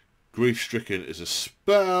 Grief Stricken is a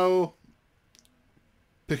spell.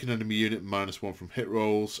 Pick an enemy unit, -1 from hit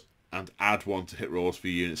rolls, and add 1 to hit rolls for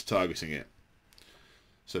units targeting it.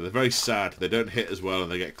 So they're very sad. They don't hit as well and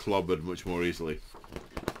they get clobbered much more easily.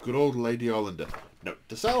 Good old Lady Olander. Note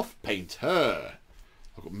to self, paint her.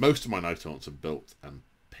 I've got most of my Nighthaunts are built and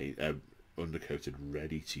undercoated,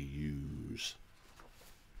 ready to use.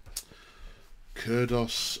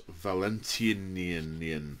 Kurdos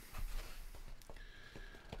Valentinian.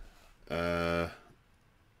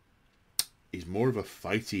 He's more of a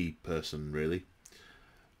fighty person, really.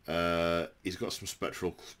 He's got some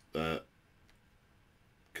spectral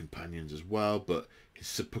companions as well, but his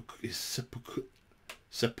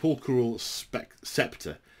sepulchral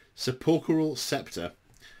scepter,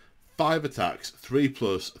 5 attacks,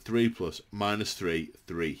 3+, 3+, -3,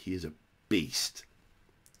 3. He is a beast.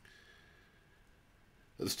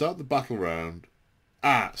 At the start of the battle round,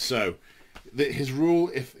 so his rule,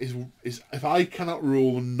 if I cannot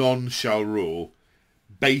rule, none shall rule.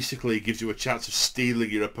 basically gives you a chance of stealing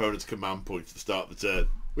your opponent's command point to start the turn,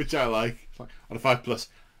 which I like. It's like, on a 5+,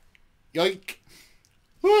 yoink.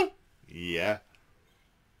 Yeah.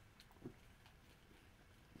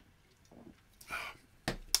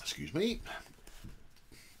 Excuse me.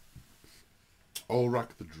 Olrak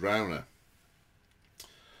the Drowner.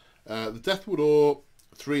 The Deathwood Ore,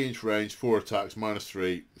 3-inch range, 4 attacks,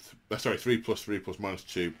 -3. 3+3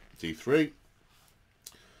 -2 D3.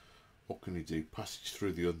 What can he do? Passage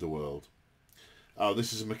through the underworld. Oh,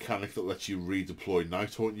 this is a mechanic that lets you redeploy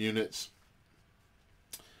Nighthaunt units.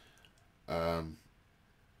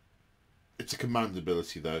 It's a command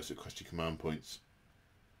ability though, so it costs you command points.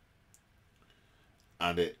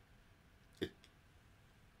 And it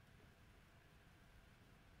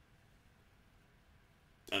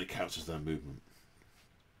counts as their movement.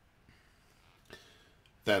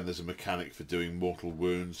 Then there's a mechanic for doing mortal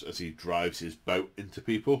wounds as he drives his boat into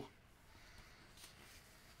people.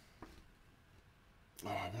 Oh,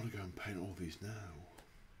 I want to go and paint all these now.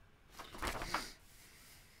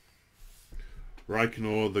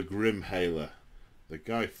 Reikenor the Grimhailer. The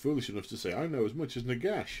guy foolish enough to say, I know as much as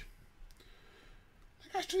Nagash.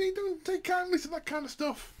 Nagash doesn't take kindly to that kind of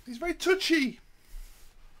stuff. He's very touchy.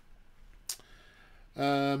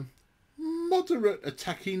 Moderate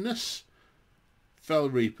attackiness. Fell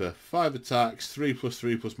Reaper. 5 attacks,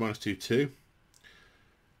 3+3 +2 2.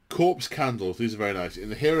 Corpse Candles. These are very nice. In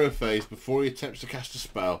the hero phase, before he attempts to cast a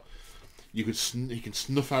spell, he can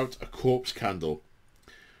snuff out a corpse candle,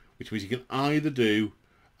 which means you can either do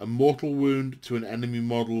a mortal wound to an enemy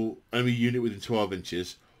unit within 12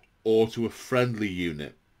 inches, or to a friendly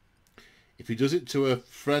unit. If he does it to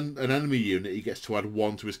an enemy unit, he gets to add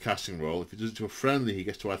 1 to his casting roll. If he does it to a friendly, he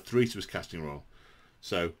gets to add 3 to his casting roll.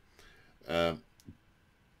 So,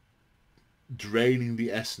 draining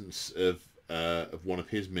the essence of one of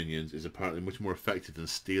his minions is apparently much more effective than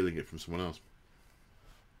stealing it from someone else.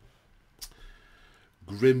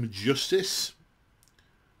 Grim Justice.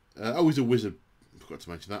 He's a wizard. Forgot to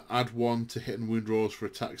mention that. Add 1 to hit and wound rolls for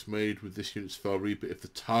attacks made with this unit's Fell Reaper if the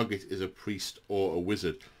target is a priest or a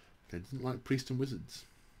wizard. They didn't like priests and wizards.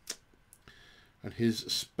 And his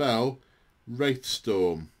spell,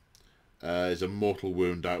 Wraithstorm, is a mortal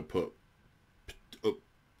wound output. Up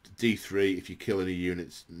D3. If you kill any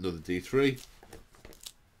units, another D3.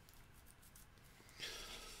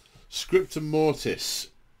 Scriptum Mortis.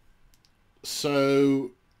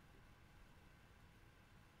 So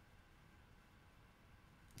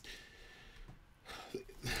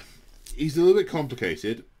he's a little bit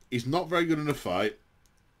complicated. He's not very good in a fight.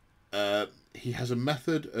 He has a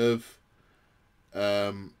method of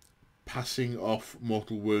passing off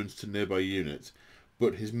mortal wounds to nearby units,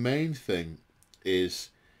 but his main thing is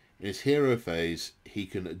in his hero phase he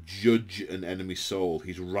can judge an enemy soul.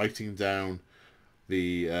 He's writing down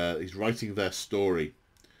he's writing their story,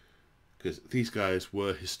 because these guys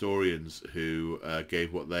were historians who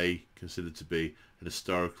gave what they considered to be an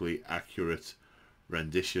historically accurate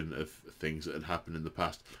rendition of things that had happened in the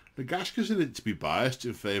past. Nagash considered it to be biased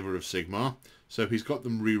in favour of Sigmar, so he's got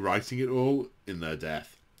them rewriting it all in their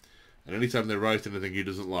death. And anytime they write anything he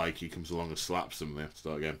doesn't like, he comes along and slaps them and they have to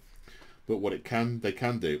start again. But what they can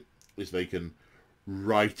do is they can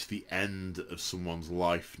write the end of someone's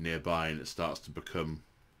life nearby, and it starts to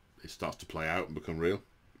play out and become real.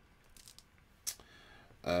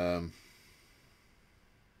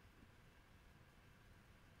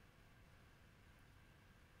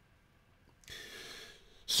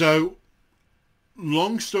 So,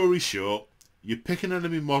 long story short, you pick an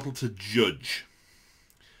enemy model to judge.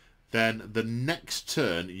 Then the next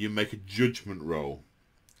turn you make a judgment roll.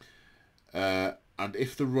 And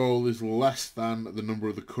if the roll is less than the number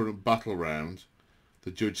of the current battle round,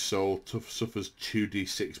 the judge soul suffers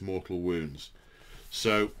 2d6 mortal wounds.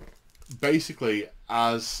 So basically,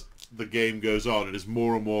 as the game goes on, it is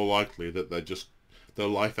more and more likely that their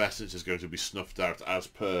life essence is going to be snuffed out as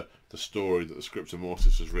per the story that the Scriptum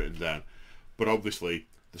Mortis has written down. But obviously,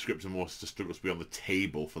 the Scriptum Mortis struggles to be on the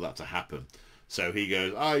table for that to happen. So he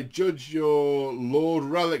goes, I judge your Lord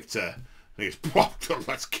Relictor. And he goes,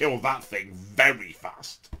 let's kill that thing very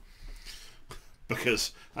fast.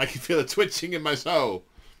 Because I can feel a twitching in my soul.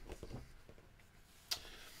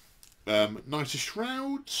 Knight of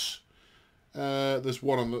Shrouds. There's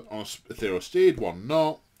one on a Ethereal Steed, one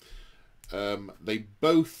not. They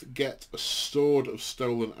both get a Sword of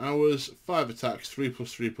Stolen Hours. 5 attacks,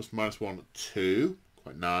 3+3 +1 2.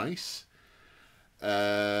 Quite nice.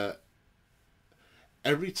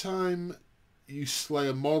 Every time you slay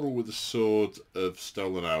a model with a Sword of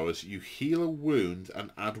Stolen Hours, you heal a wound and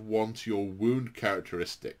add 1 to your wound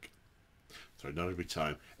characteristic. Sorry, not every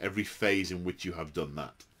time. Every phase in which you have done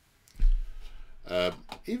that.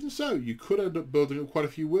 Even so, you could end up building up quite a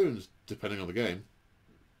few wounds, depending on the game.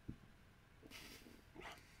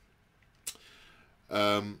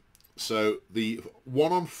 So the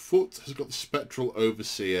one on foot has got the Spectral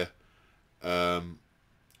Overseer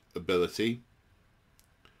ability.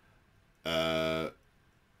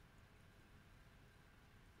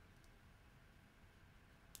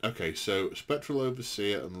 Okay, so Spectral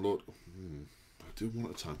Overseer and Lord... I do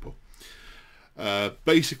one at a time, Paul.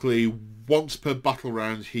 Basically, once per battle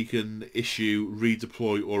round, he can issue,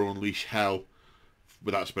 redeploy, or unleash hell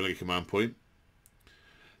without spending a command point.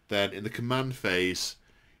 Then, in the command phase,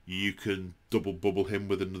 you can double bubble him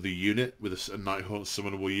with another unit, with a Nighthaunt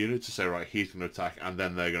summonable unit, to say, right, he's going to attack, and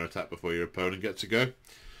then they're going to attack before your opponent gets to go.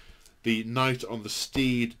 The Knight on the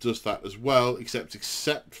Steed does that as well, except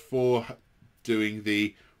for doing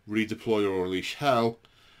the redeploy or unleash hell,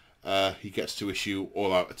 he gets to issue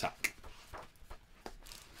all-out attack.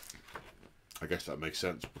 I guess that makes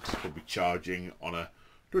sense, because he'll be charging on a...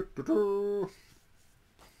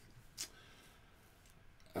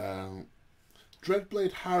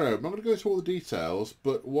 Dreadblade Harrow. I'm not going to go into all the details,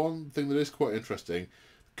 but one thing that is quite interesting,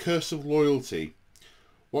 Curse of Loyalty.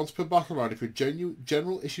 Once per battle round, if your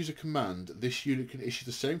general issues a command, this unit can issue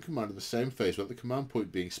the same command in the same phase without the command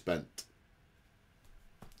point being spent.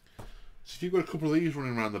 So if you've got a couple of these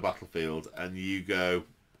running around the battlefield and you go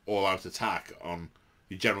all-out attack on...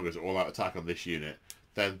 Your general goes all-out attack on this unit,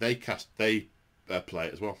 then they play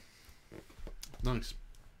it as well. Nice.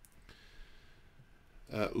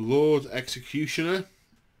 Lord Executioner.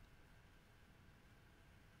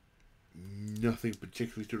 Nothing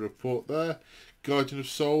particularly to report there. Guardian of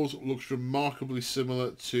Souls looks remarkably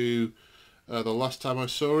similar to the last time I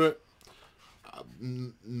saw it.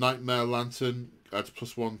 Nightmare Lantern adds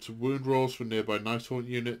 +1 to wound rolls for nearby Nighthaunt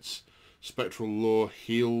units. Spectral Lore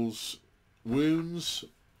heals wounds.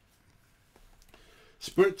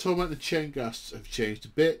 Spirit Torment and Chain Ghasts have changed a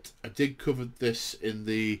bit. I did cover this in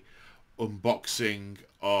the unboxing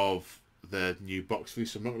of the new box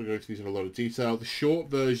release, so I'm not going to go into these in a lot of detail. The short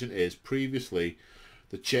version is, previously,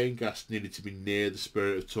 the Chain Ghast needed to be near the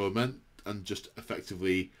Spirit of Torment and just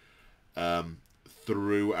effectively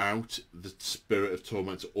threw out the Spirit of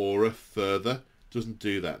Torment's aura further. Doesn't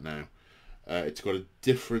do that now. It's got a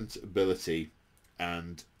different ability,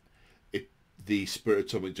 and the Spirit of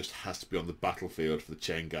Torment just has to be on the battlefield for the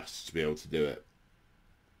Chain Ghasts to be able to do it.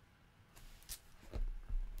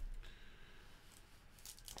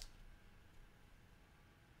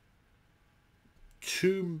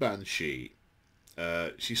 Tomb Banshee.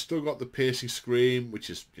 She's still got the piercing scream,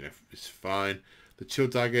 which is, it's fine. The Chill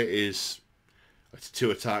Dagger is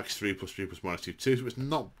 2 attacks, 3+3 +1/-2/2, so it's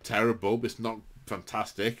not terrible, but it's not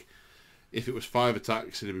fantastic. If it was 5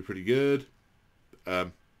 attacks, it'd be pretty good.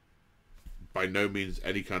 By no means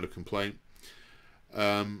any kind of complaint.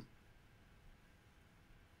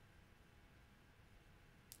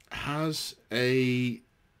 Has an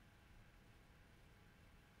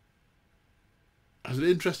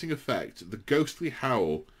interesting effect. The Ghostly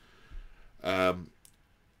Howl,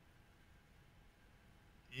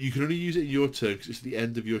 you can only use it in your turn because it's the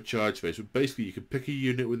end of your charge phase. But basically, you can pick a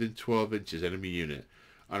unit within 12 inches, enemy unit,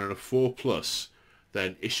 and on a 4+,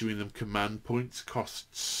 then issuing them command points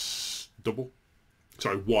costs double.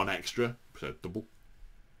 Sorry, 1 extra, so double.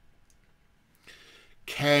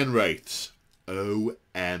 Cairn Wraiths.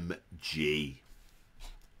 OMG.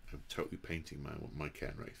 I'm totally painting my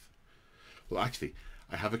Cairn Wraith. Well, actually,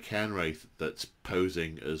 I have a Cairn Wraith that's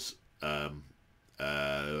posing as a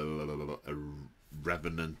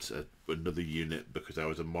Revenant, another unit, because I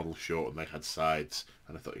was a model short and they had sides,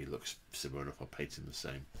 and I thought he looks similar enough. I'll paint him the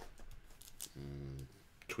same.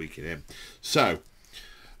 Tweaking him. So,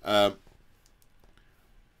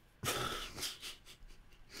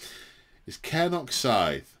 is Cairnock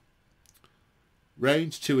Scythe.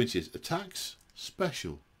 Range 2 inches. Attacks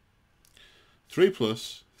special.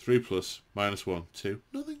 3+, 3+, -1, 2.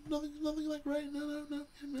 Nothing like range. No,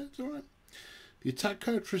 it's alright. The attack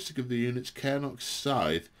characteristic of the unit's Cairnock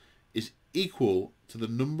Scythe is equal to the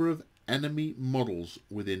number of enemy models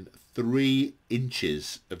within 3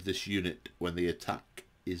 inches of this unit when the attack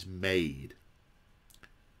is made.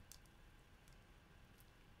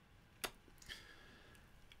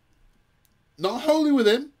 Not wholly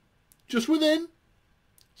within, just within.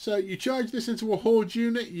 So you charge this into a horde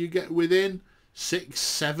unit, you get within 6,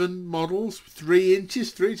 7 models, 3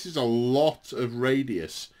 inches. 3 inches is a lot of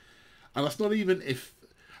radius. And that's not even if,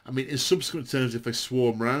 I mean, in subsequent turns, if they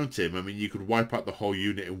swarm around him, I mean, you could wipe out the whole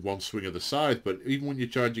unit in one swing of the scythe, but even when you're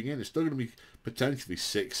charging in, it's still going to be potentially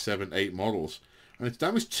 6, 7, 8 models. And it's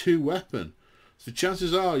damage 2 weapon. So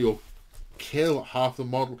chances are you'll kill half the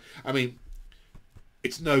model. I mean,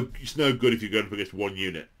 it's no good if you're going up against one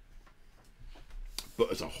unit.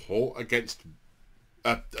 But as a whole, against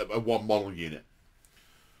a one model unit.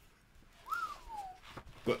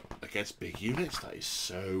 But against big units, that is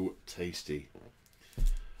so tasty.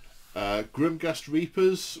 Grimghast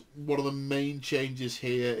Reapers, one of the main changes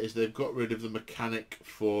here is they've got rid of the mechanic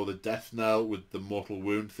for the death knell with the mortal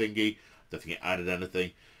wound thingy. Don't think it added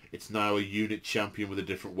anything. It's now a unit champion with a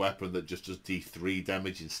different weapon that just does D3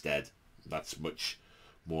 damage instead. That's much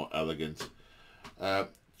more elegant.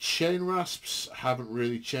 Chain rasps haven't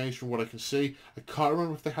really changed from what I can see. I can't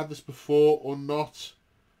remember if they had this before or not.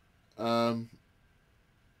 Oh,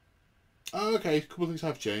 okay, a couple of things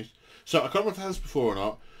have changed. So I can't remember if they had this before or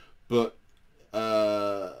not, but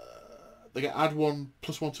they get add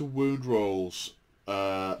 1+1 to wound rolls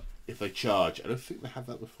if they charge. I don't think they had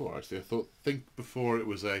that before, actually. I think before it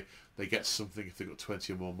was they get something if they've got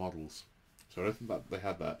 20 or more models. So I don't think that they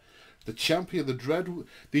had that. The champion, the Dread...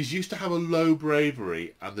 These used to have a low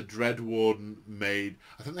bravery, and the Dread Warden made...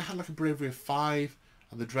 I think they had like a bravery of 5,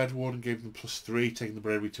 and the Dread Warden gave them +3, taking the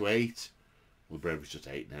bravery to 8. Well, the bravery's just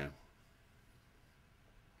 8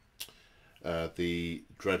 now. The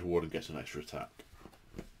Dread Warden gets an extra attack.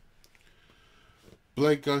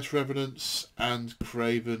 Bladegeist Revenants and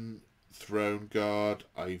Craven Throne Guard,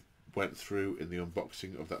 I went through in the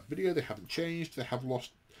unboxing of that video. They haven't changed. They have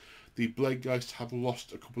lost... The Bladegeist have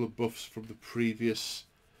lost a couple of buffs from the previous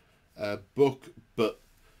book, but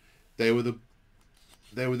they were the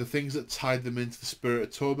things that tied them into the Spirit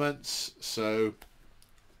of Torments, so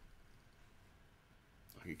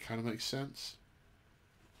I think it kind of makes sense.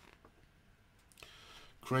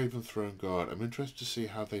 Craven Throne Guard. I'm interested to see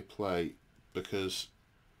how they play, because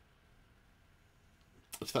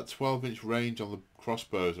it's that 12-inch range on the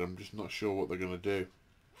crossbows, and I'm just not sure what they're going to do.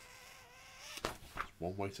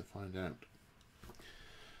 One way to find out.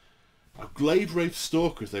 Our Glade Wraith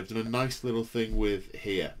Stalkers, they've done a nice little thing with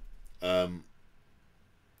here.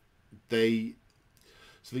 They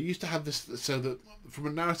used to have this, so that from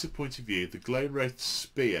a narrative point of view, the Glade Wraith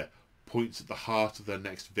Spear points at the heart of their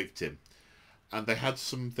next victim, and they had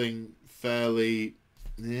something fairly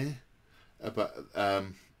about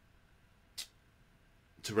to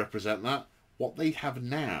represent that. What they have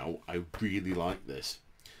now, I really like this.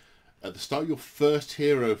 At the start of your first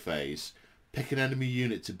hero phase, pick an enemy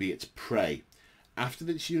unit to be its prey. After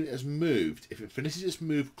this unit has moved, if it finishes its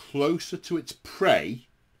move closer to its prey,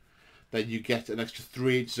 then you get an extra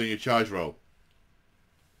 3 inches on your charge roll.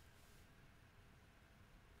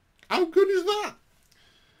 How good is that?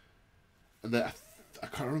 And then, I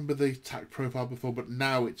can't remember the attack profile before, but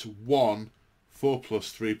now it's 1, 4+,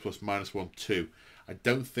 3+, -1, 2. I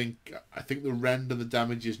think the rend and the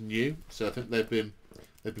damage is new, so I think they've been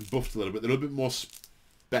buffed a little bit. They're a little bit more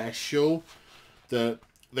special. There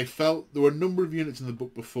were a number of units in the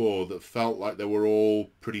book before that felt like they were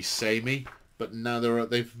all pretty samey, but now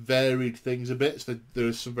they've varied things a bit, so there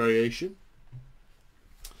is some variation.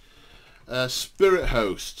 Spirit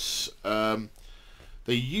Hosts.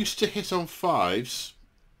 They used to hit on 5s,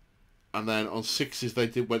 and then on 6s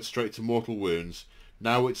they went straight to mortal wounds.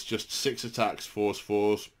 Now it's just 6 attacks, 4s,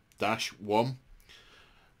 -1.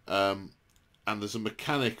 And there's a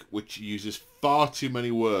mechanic which uses far too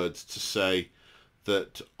many words to say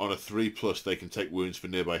that on a 3+ they can take wounds for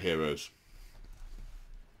nearby heroes.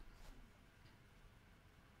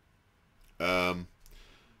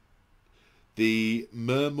 The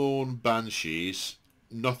Mermorn Banshees,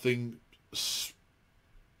 nothing...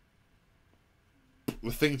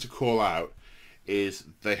 The thing to call out is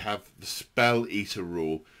they have the Spell Eater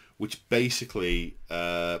rule, which basically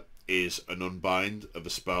is an unbind of a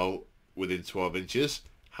spell within 12 inches.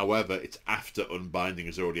 However, it's after unbinding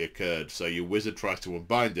has already occurred, so your wizard tries to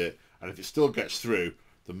unbind it, and if it still gets through,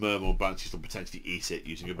 the Mermorn Banshees will potentially eat it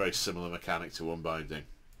using a very similar mechanic to unbinding.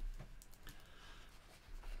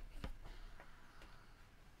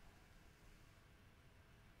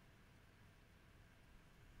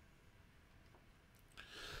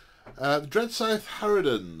 The Dreadscythe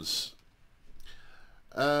Harridans.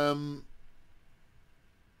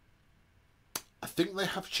 I think they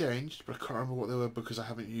have changed, but I can't remember what they were because I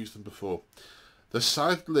haven't used them before. The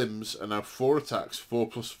Scythed Limbs are now 4 attacks,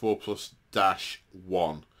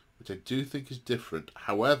 4+4+-1, which I do think is different.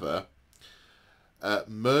 However,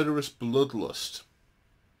 Murderous Bloodlust.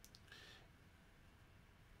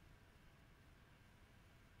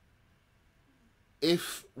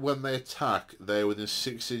 If, when they attack, they are within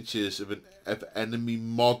 6 inches of enemy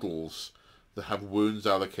models that have wounds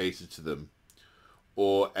allocated to them,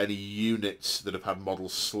 or any units that have had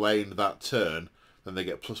models slain that turn, then they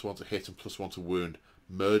get +1 to hit and +1 to wound.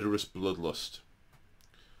 Murderous Bloodlust.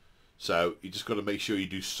 So you just got to make sure you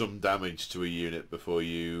do some damage to a unit before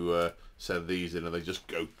you send these in, and they just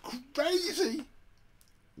go crazy,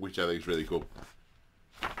 which I think is really cool.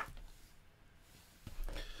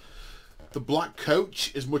 The Black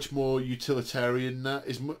Coach is much more utilitarian now.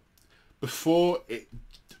 Before it,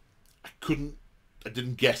 I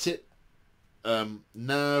didn't get it.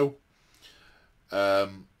 Now,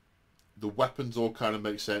 the weapons all kind of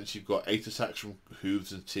make sense. You've got 8 attacks from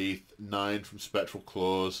Hooves and Teeth, 9 from Spectral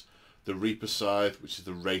Claws. The Reaper Scythe, which is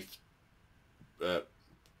the Wraith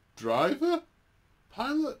driver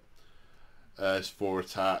pilot, it's 4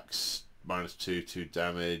 attacks, -2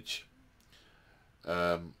 damage.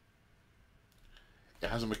 It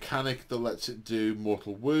has a mechanic that lets it do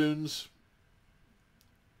mortal wounds.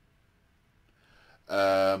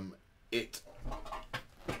 It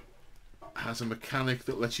has a mechanic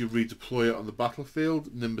that lets you redeploy it on the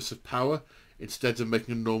battlefield, Nimbus of Power, instead of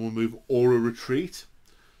making a normal move or a retreat.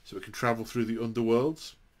 So it can travel through the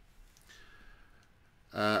underworlds.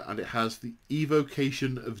 And it has the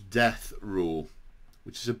Evocation of Death rule,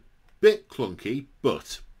 which is a bit clunky,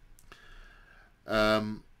 but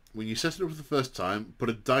when you set it up for the first time, put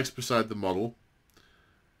a dice beside the model.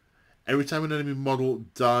 Every time an enemy model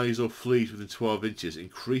dies or flees within 12 inches,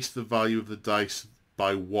 increase the value of the dice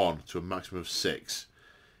by 1 to a maximum of 6.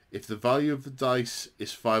 If the value of the dice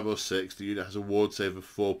is 5 or 6, the unit has a ward save of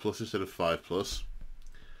 4+ instead of 5+.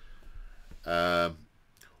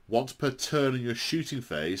 Once per turn in your shooting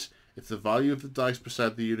phase, if the value of the dice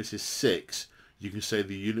beside the unit is 6, you can say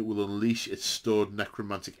the unit will unleash its stored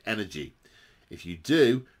necromantic energy. If you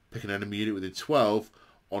do, pick an enemy unit within 12.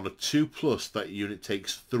 On a 2+, that unit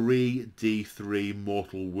takes 3d3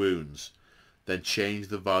 mortal wounds. Then change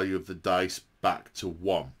the value of the dice back to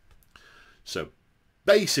 1. So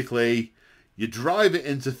basically, you drive it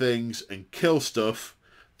into things and kill stuff.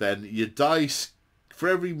 Then your dice, for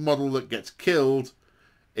every model that gets killed,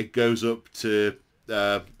 it goes up to,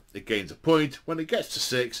 it gains a point. When it gets to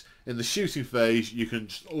 6, in the shooting phase, you can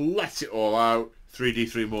just let it all out.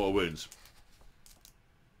 3d3 mortal wounds.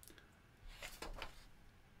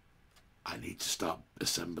 I need to start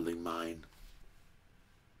assembling mine.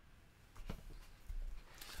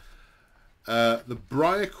 The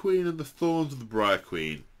Briar Queen and the Thorns of the Briar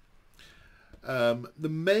Queen. The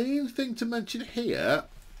main thing to mention here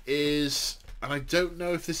is, and I don't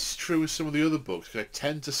know if this is true with some of the other books, because I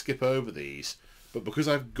tend to skip over these, but because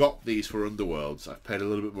I've got these for Underworlds, I've paid a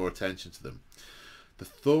little bit more attention to them. The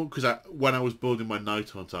Thorn, because when I was building my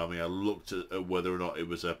Nighthaunt army, I looked at whether or not it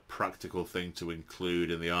was a practical thing to include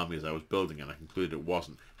in the armies I was building, and I concluded it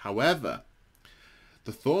wasn't. However,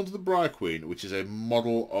 the Thorns of the Briar Queen, which is a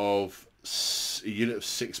model of a unit of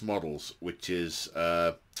 6 models, which is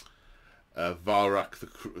Varkalv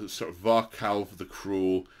the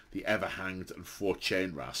Cruel, the Everhanged, and 4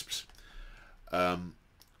 Chain Rasps.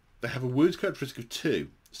 They have a wounds characteristic of 2,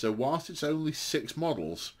 so whilst it's only 6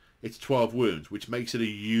 models, it's 12 wounds, which makes it a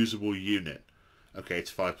usable unit. Okay,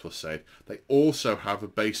 it's 5+ save. They also have a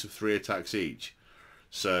base of 3 attacks each,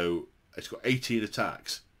 so it's got 18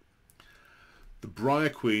 attacks. The Briar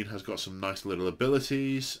Queen has got some nice little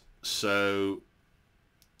abilities. So,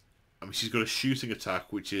 I mean, she's got a shooting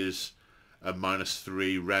attack, which is a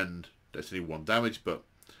 -3 rend. That's only 1 damage, but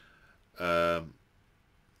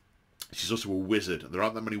she's also a wizard. There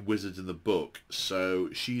aren't that many wizards in the book,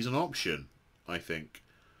 so she's an option, I think.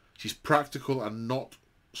 She's practical and not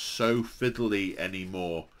so fiddly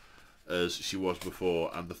anymore as she was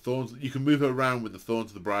before. And the Thorns, you can move her around with the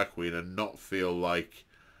Thorns of the Briar Queen and not feel like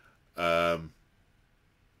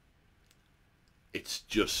it's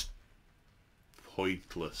just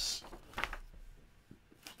pointless.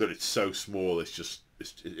 That it's so small,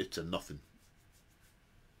 it's a nothing.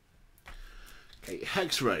 Okay,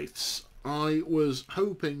 Hex Wraiths. I was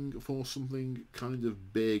hoping for something kind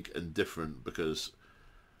of big and different because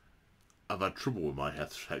I've had trouble with my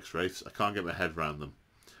Hex Wraiths. I can't get my head around them.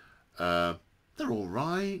 They're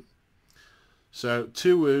alright. So,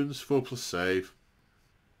 2 wounds, 4+ save.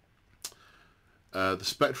 The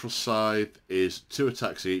Spectral Scythe is 2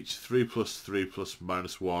 attacks each, 3+3+,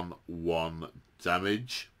 -1, 1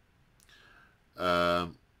 damage.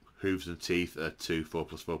 Hooves and Teeth are 2,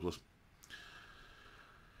 4+, 4+.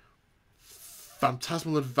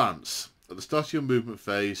 Phantasmal Advance. At the start of your movement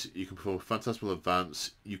phase, you can perform a Phantasmal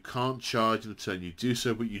Advance. You can't charge in a turn you do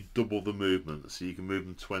so, but you double the movement. So you can move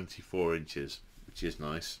them 24 inches, which is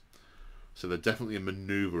nice. So they're definitely a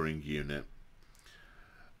manoeuvring unit.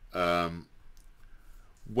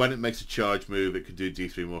 When it makes a charge move, it can do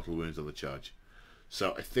D3 mortal wounds on the charge.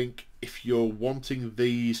 So I think if you're wanting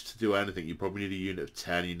these to do anything, you probably need a unit of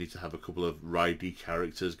 10. You need to have a couple of ridey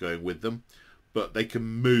characters going with them. But they can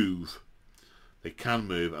move. They can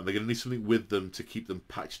move, and they're going to need something with them to keep them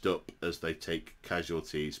patched up as they take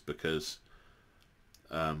casualties, because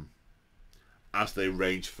as they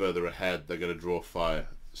range further ahead, they're going to draw fire.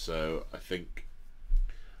 So I think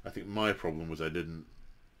my problem was I didn't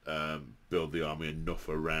build the army enough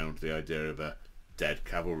around the idea of a dead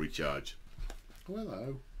cavalry charge. Oh, hello.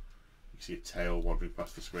 You can see a tail wandering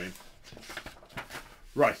past the screen.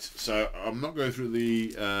 Right, so I'm not going through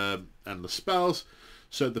the endless spells.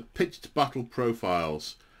 So the pitched battle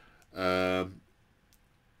profiles. Call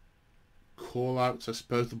outs, I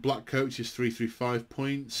suppose. The Black Coach is 335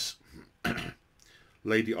 points.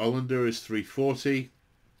 Lady Ollander is 340.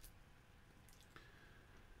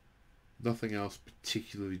 Nothing else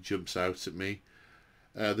particularly jumps out at me.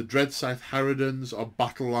 The Dread Scythe Harridans are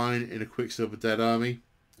battle line in a Quicksilver Dead army,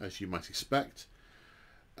 as you might expect.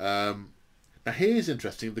 Now here's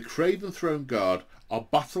interesting. The Craven Throne Guard are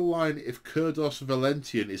battle line if Kurdos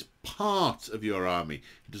Valentian is part of your army.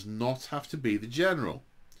 It does not have to be the general.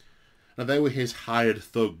 Now they were his hired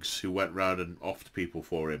thugs who went round and offed people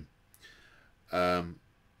for him. So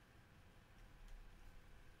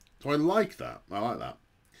I like that. I like that.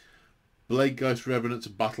 Blade Geist Revenants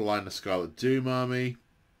are battle line of Scarlet Doom army.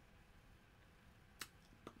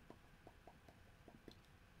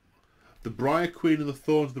 The Briar Queen and the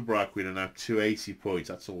Thorns of the Briar Queen are now 280 points.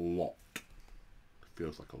 That's a lot.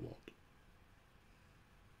 Feels like a lot.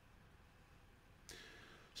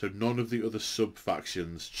 So none of the other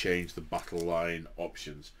sub-factions change the battle line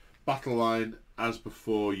options. Battle line, as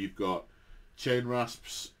before, you've got Chain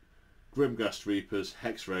Rasps, Grimghast Reapers,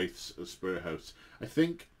 Hex Wraiths, and Spirit Hosts. I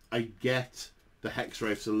think I get the Hex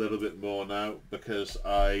Wraiths a little bit more now, because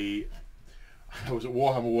I was at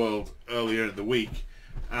Warhammer World earlier in the week,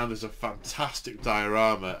 and there's a fantastic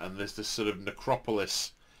diorama, and there's this sort of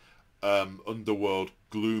necropolis underworld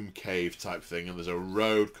gloom cave type thing, and there's a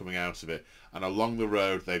road coming out of it, and along the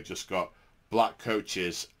road they've just got black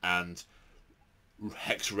coaches and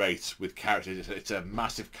Hex Wraiths with characters. It's a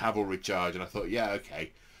massive cavalry charge, and I thought, yeah,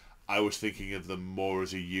 okay. I was thinking of them more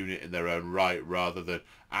as a unit in their own right, rather than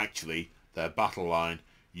actually their battle line.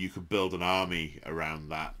 You could build an army around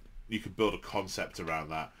that. You could build a concept around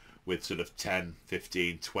that with sort of 10,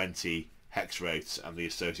 15, 20 Hex Wraiths and the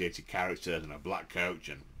associated characters and a black coach,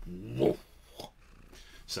 and whoa.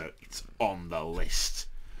 So it's on the list.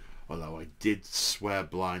 Although I did swear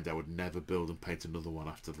blind I would never build and paint another one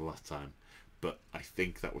after the last time. But I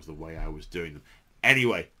think that was the way I was doing them.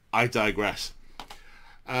 Anyway, I digress.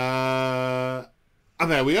 And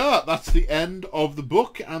there we are. That's the end of the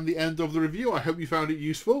book and the end of the review. I hope you found it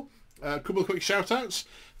useful. A couple of quick shout outs.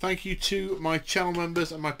 Thank you to my channel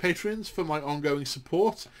members and my patrons for my ongoing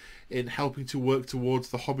support in helping to work towards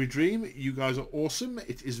the hobby dream. You guys are awesome.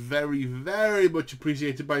 It is very, very much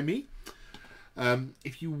appreciated by me.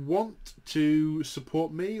 If you want to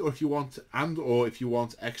support me, or if you want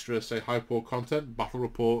extra, say, hyperport content, battle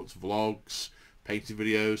reports, vlogs, painting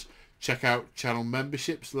videos, check out channel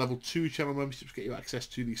memberships. Level 2 channel memberships get you access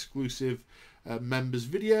to the exclusive members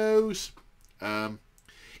videos.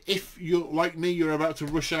 If you're like me, you're about to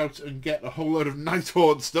rush out and get a whole load of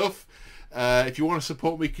Nighthaunt stuff. If you want to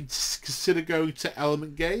support me, consider going to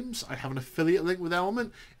Element Games. I have an affiliate link with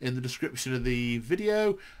Element in the description of the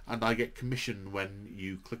video, and I get commission when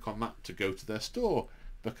you click on that to go to their store,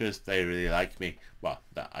 because they really like me. Well,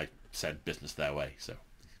 that I send business their way, so.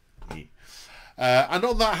 Yeah. And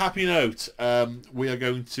on that happy note, we are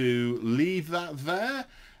going to leave that there,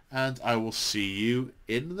 and I will see you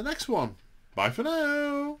in the next one. Bye for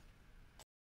now.